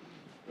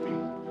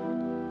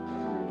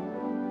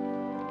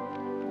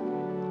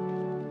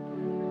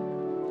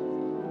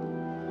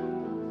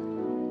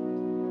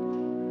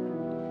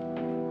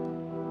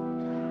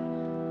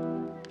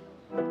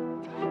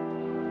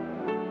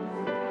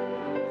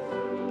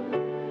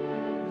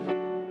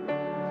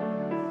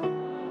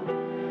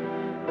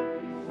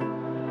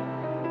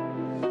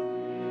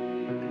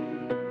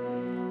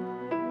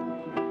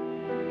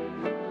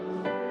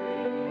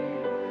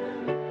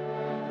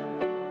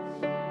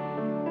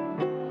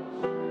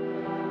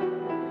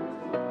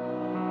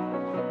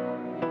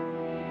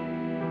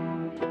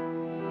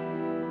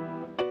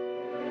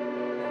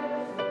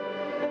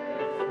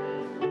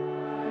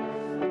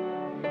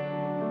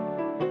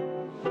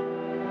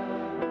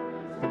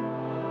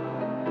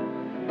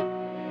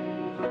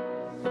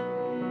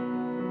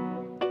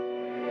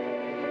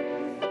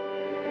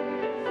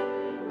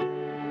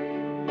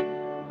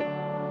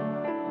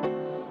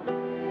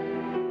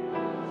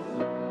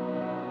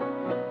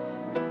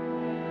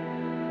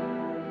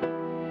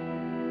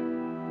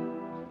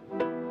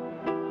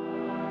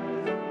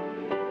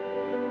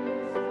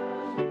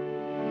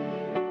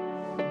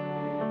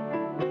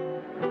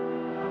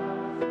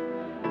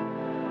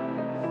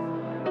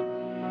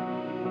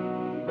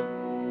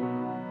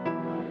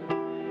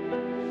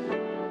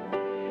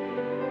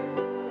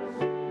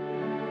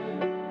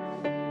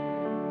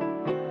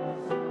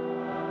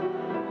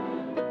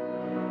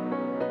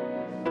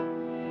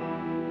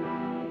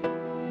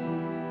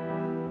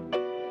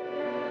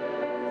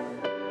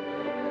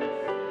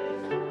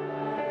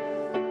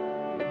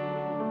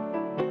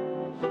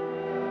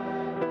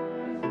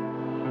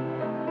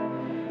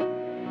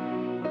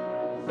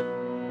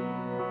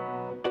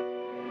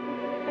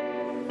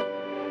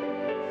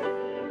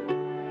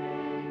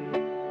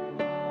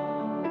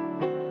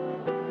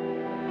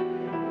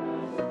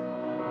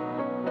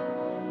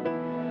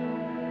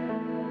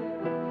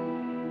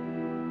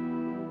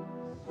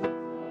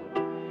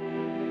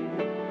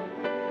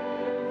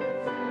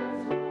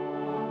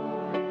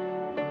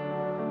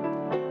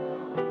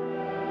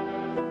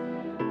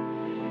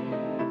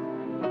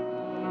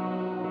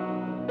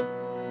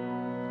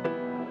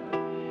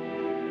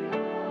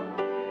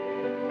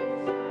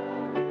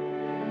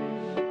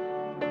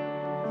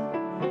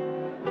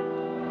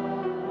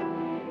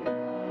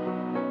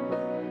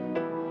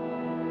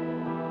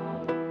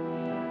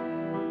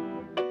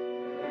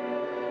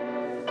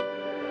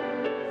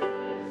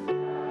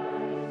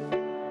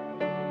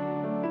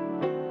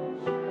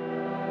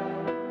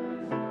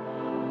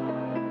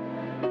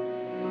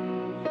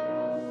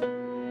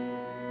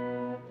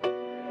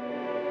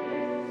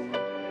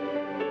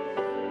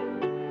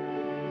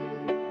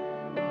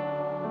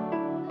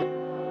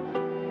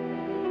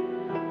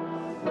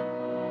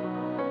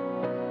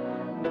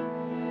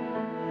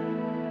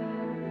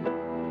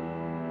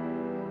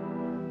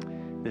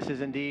 This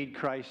is indeed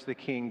Christ the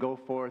King. Go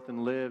forth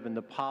and live in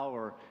the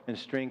power and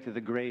strength of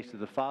the grace of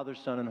the Father,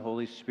 Son, and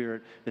Holy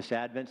Spirit this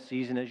Advent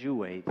season as you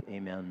wait.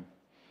 Amen.